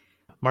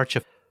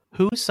 Maartje,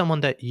 who's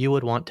someone that you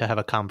would want to have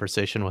a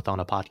conversation with on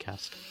a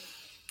podcast?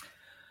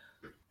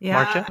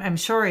 Yeah, Maartje? I'm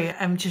sorry.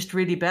 I'm just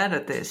really bad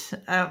at this.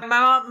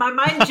 My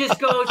mind just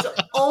goes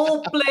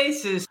all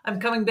places. I'm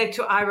coming back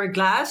to Ira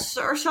Glass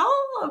or so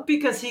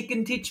because he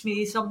can teach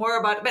me some more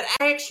about it. But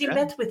I actually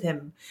met with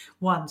him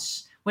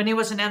once when he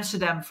was in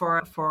Amsterdam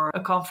for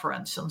a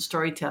conference on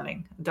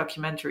storytelling, a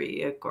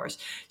documentary course.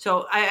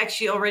 So I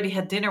actually already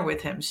had dinner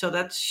with him. So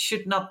that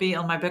should not be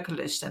on my bucket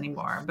list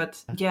anymore.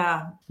 But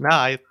yeah. No,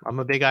 I'm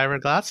a big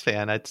Ira Glass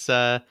fan. It's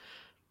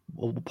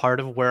part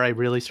of where I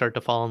really started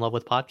to fall in love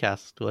with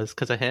podcasts was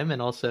because of him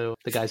and also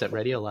the guys at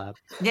Radiolab.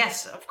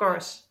 Yes, of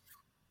course.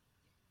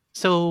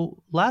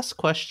 So last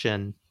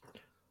question,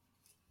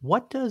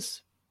 what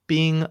does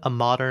being a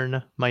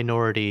modern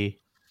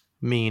minority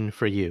mean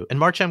for you? And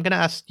Maartje, I'm going to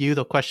ask you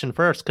the question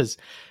first because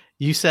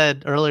you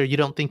said earlier you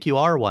don't think you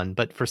are one,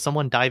 but for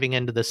someone diving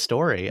into this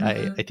story,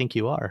 I think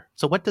you are.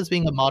 So what does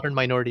being a modern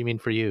minority mean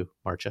for you,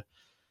 Maartje?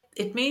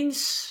 It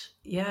means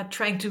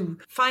trying to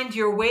find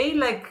your way.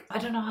 Like, I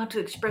don't know how to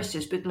express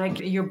this, but like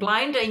you're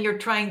blind and you're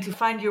trying to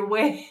find your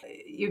way.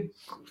 You're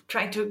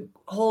trying to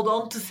hold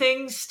on to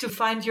things to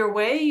find your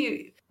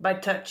way by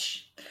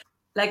touch.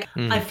 Like,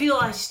 I feel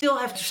I still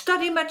have to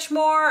study much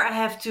more. I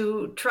have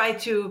to try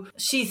to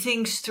see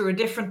things through a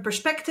different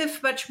perspective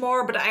much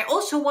more. But I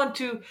also want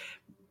to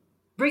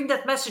bring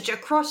that message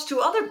across to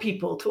other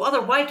people, to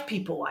other white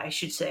people, I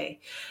should say.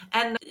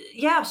 And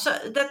so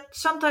that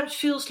sometimes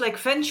feels like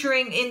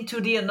venturing into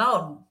the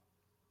unknown.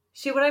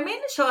 See what I mean?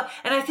 So,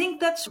 and I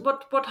think that's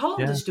what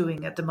Holland is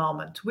doing at the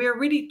moment. We're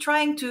really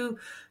trying to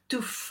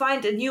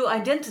find a new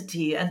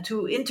identity and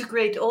to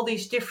integrate all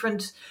these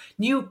different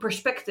new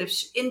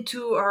perspectives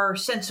into our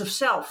sense of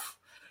self.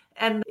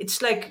 And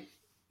it's like,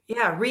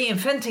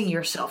 reinventing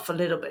yourself a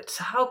little bit.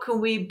 How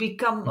can we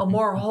become a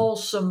more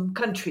wholesome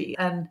country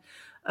and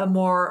a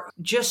more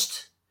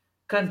just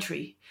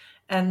country?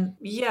 And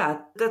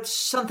that's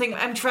something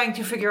I'm trying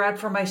to figure out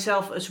for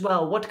myself as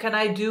well. What can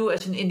I do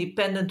as an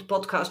independent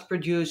podcast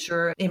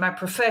producer in my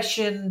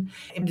profession,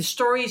 in the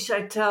stories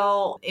I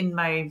tell, in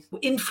my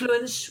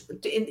influence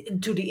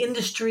into the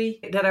industry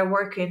that I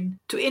work in,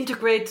 to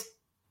integrate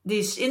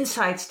these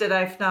insights that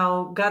I've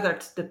now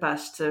gathered the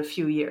past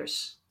few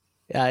years?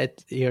 Yeah,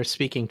 you're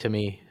speaking to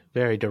me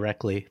very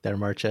directly there,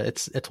 Maartje.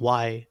 It's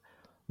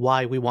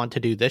why we want to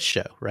do this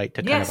show, right?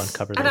 To kind of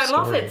uncover those stories. And I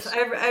love it.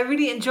 I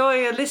really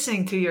enjoy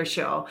listening to your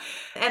show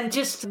and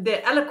just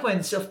the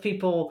eloquence of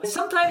people.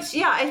 Sometimes,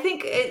 I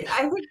think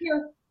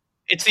you're...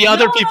 It's the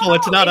other people.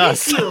 It's not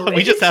us.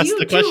 We just asked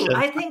the question.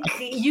 I think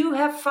you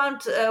have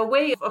found a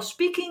way of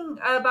speaking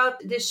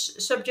about this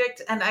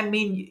subject. And I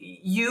mean,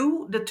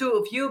 the two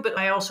of you, but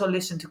I also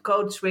listen to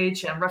Code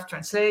Switch and Rough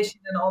Translation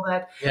and all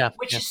that,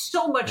 which is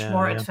so much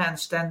more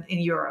advanced than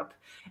in Europe.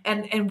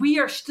 And we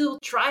are still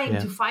trying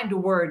to find the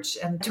words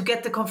and to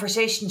get the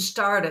conversation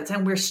started.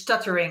 And we're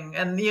stuttering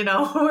and,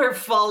 we're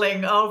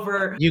falling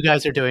over. You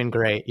guys are doing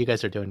great.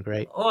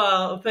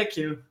 Well, thank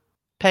you.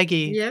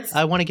 Peggy, yes?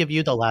 I want to give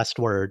you the last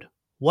word.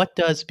 What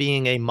does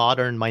being a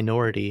modern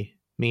minority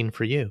mean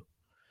for you?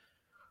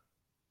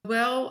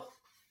 Well,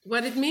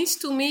 what it means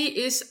to me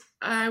is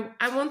I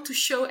want to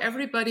show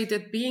everybody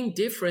that being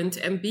different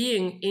and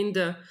being in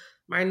the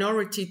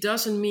minority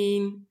doesn't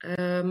mean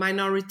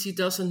minority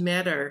doesn't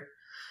matter.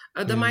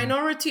 The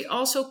minority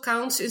also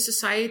counts in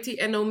society,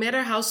 and no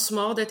matter how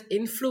small that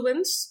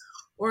influence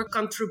or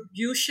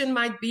contribution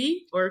might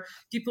be, or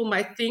people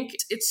might think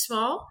it's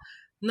small,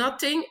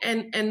 nothing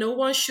and no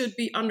one should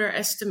be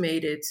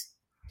underestimated.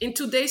 In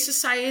today's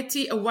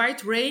society, a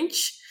wide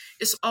range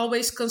is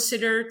always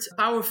considered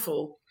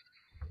powerful,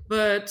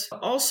 but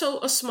also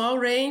a small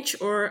range,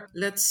 or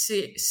let's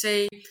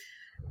say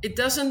it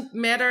doesn't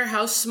matter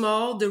how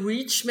small the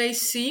reach may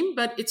seem,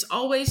 but it's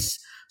always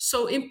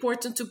so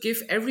important to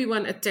give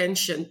everyone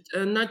attention,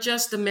 not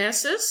just the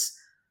masses,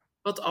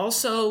 but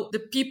also the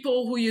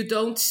people who you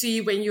don't see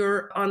when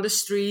you're on the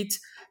street,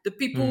 the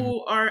people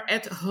who are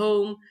at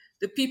home,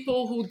 the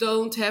people who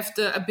don't have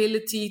the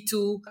ability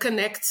to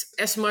connect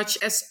as much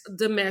as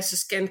the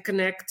masses can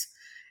connect.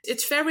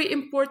 It's very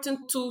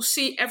important to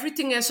see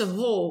everything as a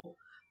whole,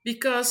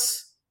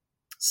 because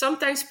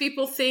sometimes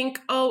people think,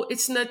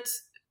 it's not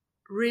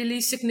really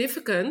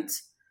significant.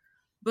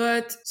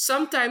 But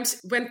sometimes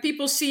when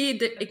people see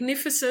the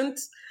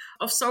magnificence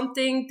of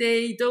something,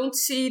 they don't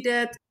see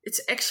that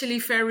it's actually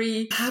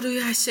very, how do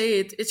I say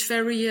it? It's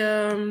very,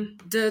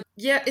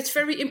 it's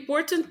very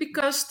important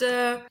because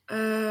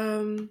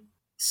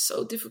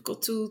so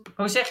difficult to...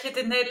 Hoe zeg je het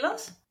in het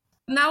Nederlands?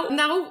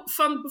 Nou,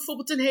 van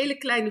bijvoorbeeld een hele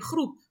kleine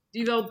groep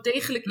die wel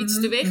degelijk iets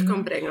teweeg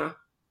kan brengen.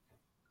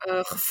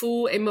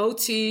 Gevoel,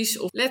 emoties.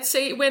 Of let's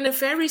say when a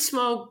very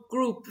small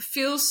group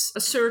feels a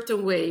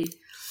certain way,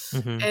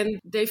 and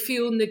they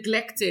feel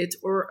neglected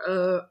or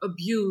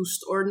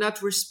abused or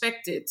not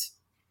respected.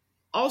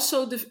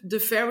 Also, the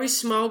very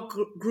small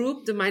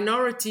group, the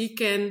minority,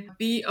 can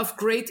be of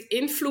great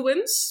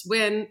influence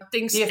when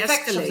things escalate. The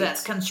effects of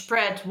that can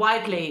spread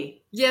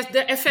widely. Yes,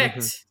 the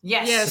effect.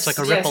 Yes. It's like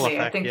a ripple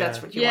effect. I think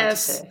that's what you want to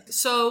say.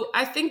 So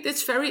I think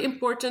it's very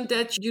important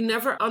that you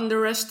never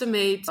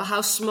underestimate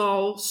how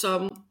small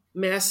some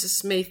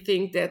masses may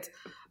think that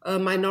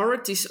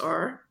minorities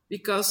are,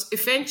 because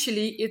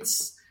eventually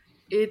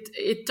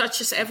it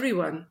touches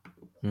everyone.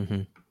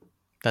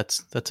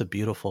 That's a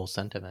beautiful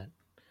sentiment.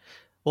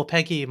 Well,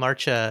 Peggy,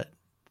 Maartje,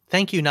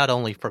 thank you not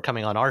only for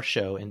coming on our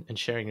show and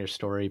sharing your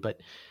story, but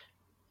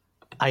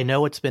I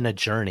know it's been a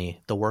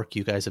journey, the work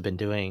you guys have been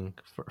doing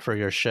for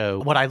your show.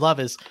 What I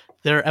love is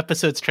there are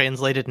episodes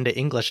translated into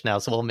English now,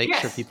 so we'll make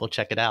sure people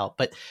check it out.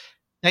 But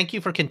thank you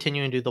for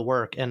continuing to do the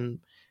work. And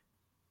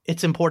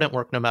it's important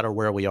work no matter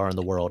where we are in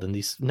the world. And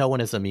no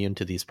one is immune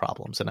to these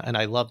problems. And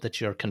I love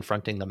that you're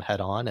confronting them head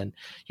on, and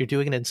you're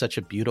doing it in such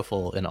a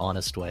beautiful and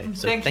honest way.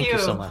 So thank you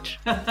so much.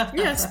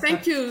 Yes,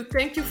 thank you.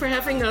 Thank you for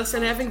having us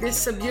and having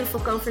this beautiful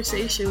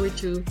conversation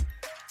with you.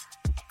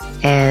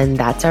 And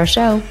that's our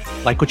show.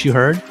 Like what you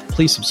heard?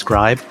 Please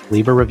subscribe,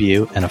 leave a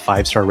review, and a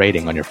 5-star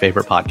rating on your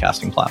favorite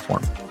podcasting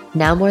platform.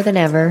 Now more than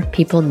ever,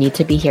 people need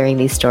to be hearing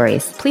these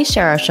stories. Please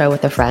share our show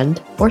with a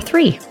friend or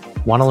 3.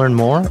 Want to learn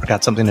more or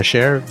got something to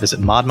share? Visit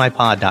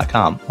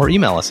modmypod.com or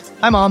email us,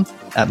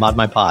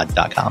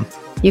 himom@modmypod.com.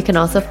 You can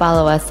also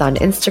follow us on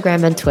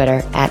Instagram and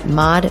Twitter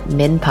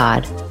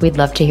 @modminpod. We'd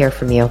love to hear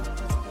from you.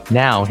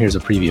 Now, here's a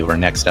preview of our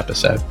next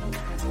episode.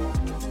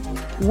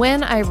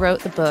 When I wrote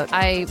the book,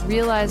 I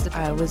realized that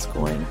I was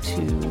going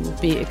to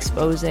be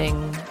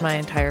exposing my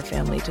entire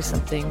family to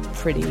something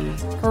pretty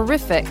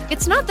horrific.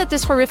 It's not that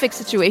this horrific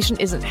situation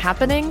isn't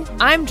happening.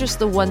 I'm just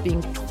the one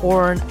being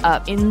torn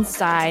up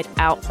inside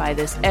out by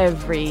this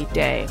every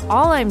day.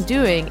 All I'm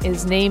doing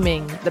is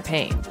naming the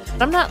pain.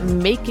 I'm not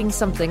making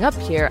something up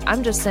here.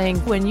 I'm just saying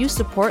when you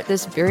support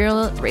this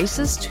virulent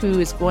racist who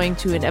is going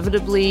to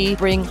inevitably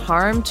bring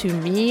harm to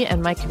me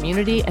and my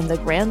community and the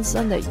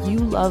grandson that you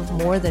love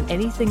more than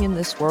anything in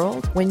this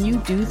world, when you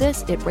do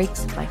this, it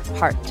breaks my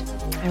heart.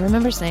 I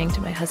remember saying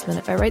to my husband,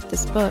 if I write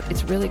this book,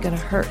 it's really going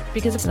to hurt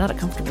because it's not a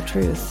comfortable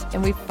truth.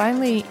 And we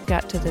finally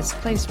got to this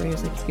place where he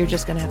was like, you're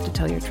just going to have to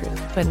tell your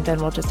truth. And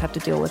then we'll just have to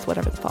deal with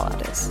whatever the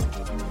fallout is.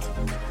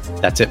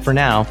 That's it for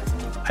now.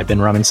 I've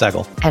been Raman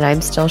Segal. And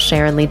I'm still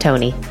Sharon Lee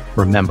Tony.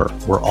 Remember,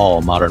 we're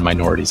all modern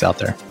minorities out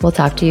there. We'll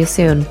talk to you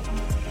soon.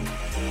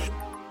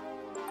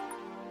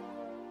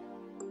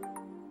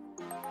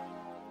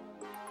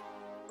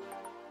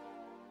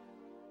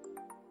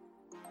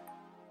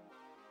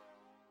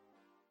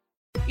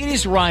 It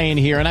is Ryan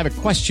here, and I have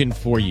a question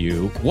for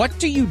you. What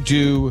do you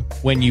do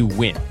when you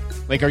win?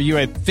 Like, are you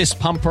a fist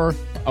pumper,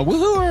 a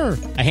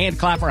woohooer, a hand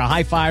clapper, a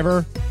high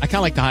fiver? I kind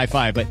of like the high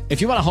five, but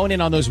if you want to hone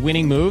in on those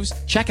winning moves,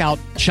 check out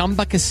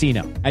Chumba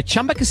Casino. At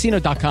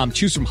ChumbaCasino.com,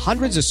 choose from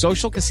hundreds of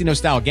social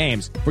casino-style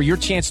games for your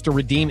chance to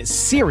redeem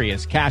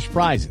serious cash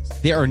prizes.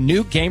 There are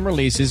new game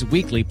releases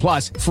weekly,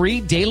 plus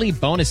free daily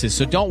bonuses,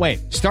 so don't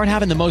wait. Start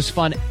having the most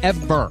fun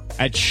ever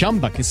at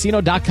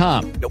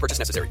ChumbaCasino.com. No purchase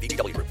necessary.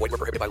 VGW Group. Void where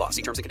prohibited by law.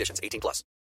 See terms and conditions. 18+.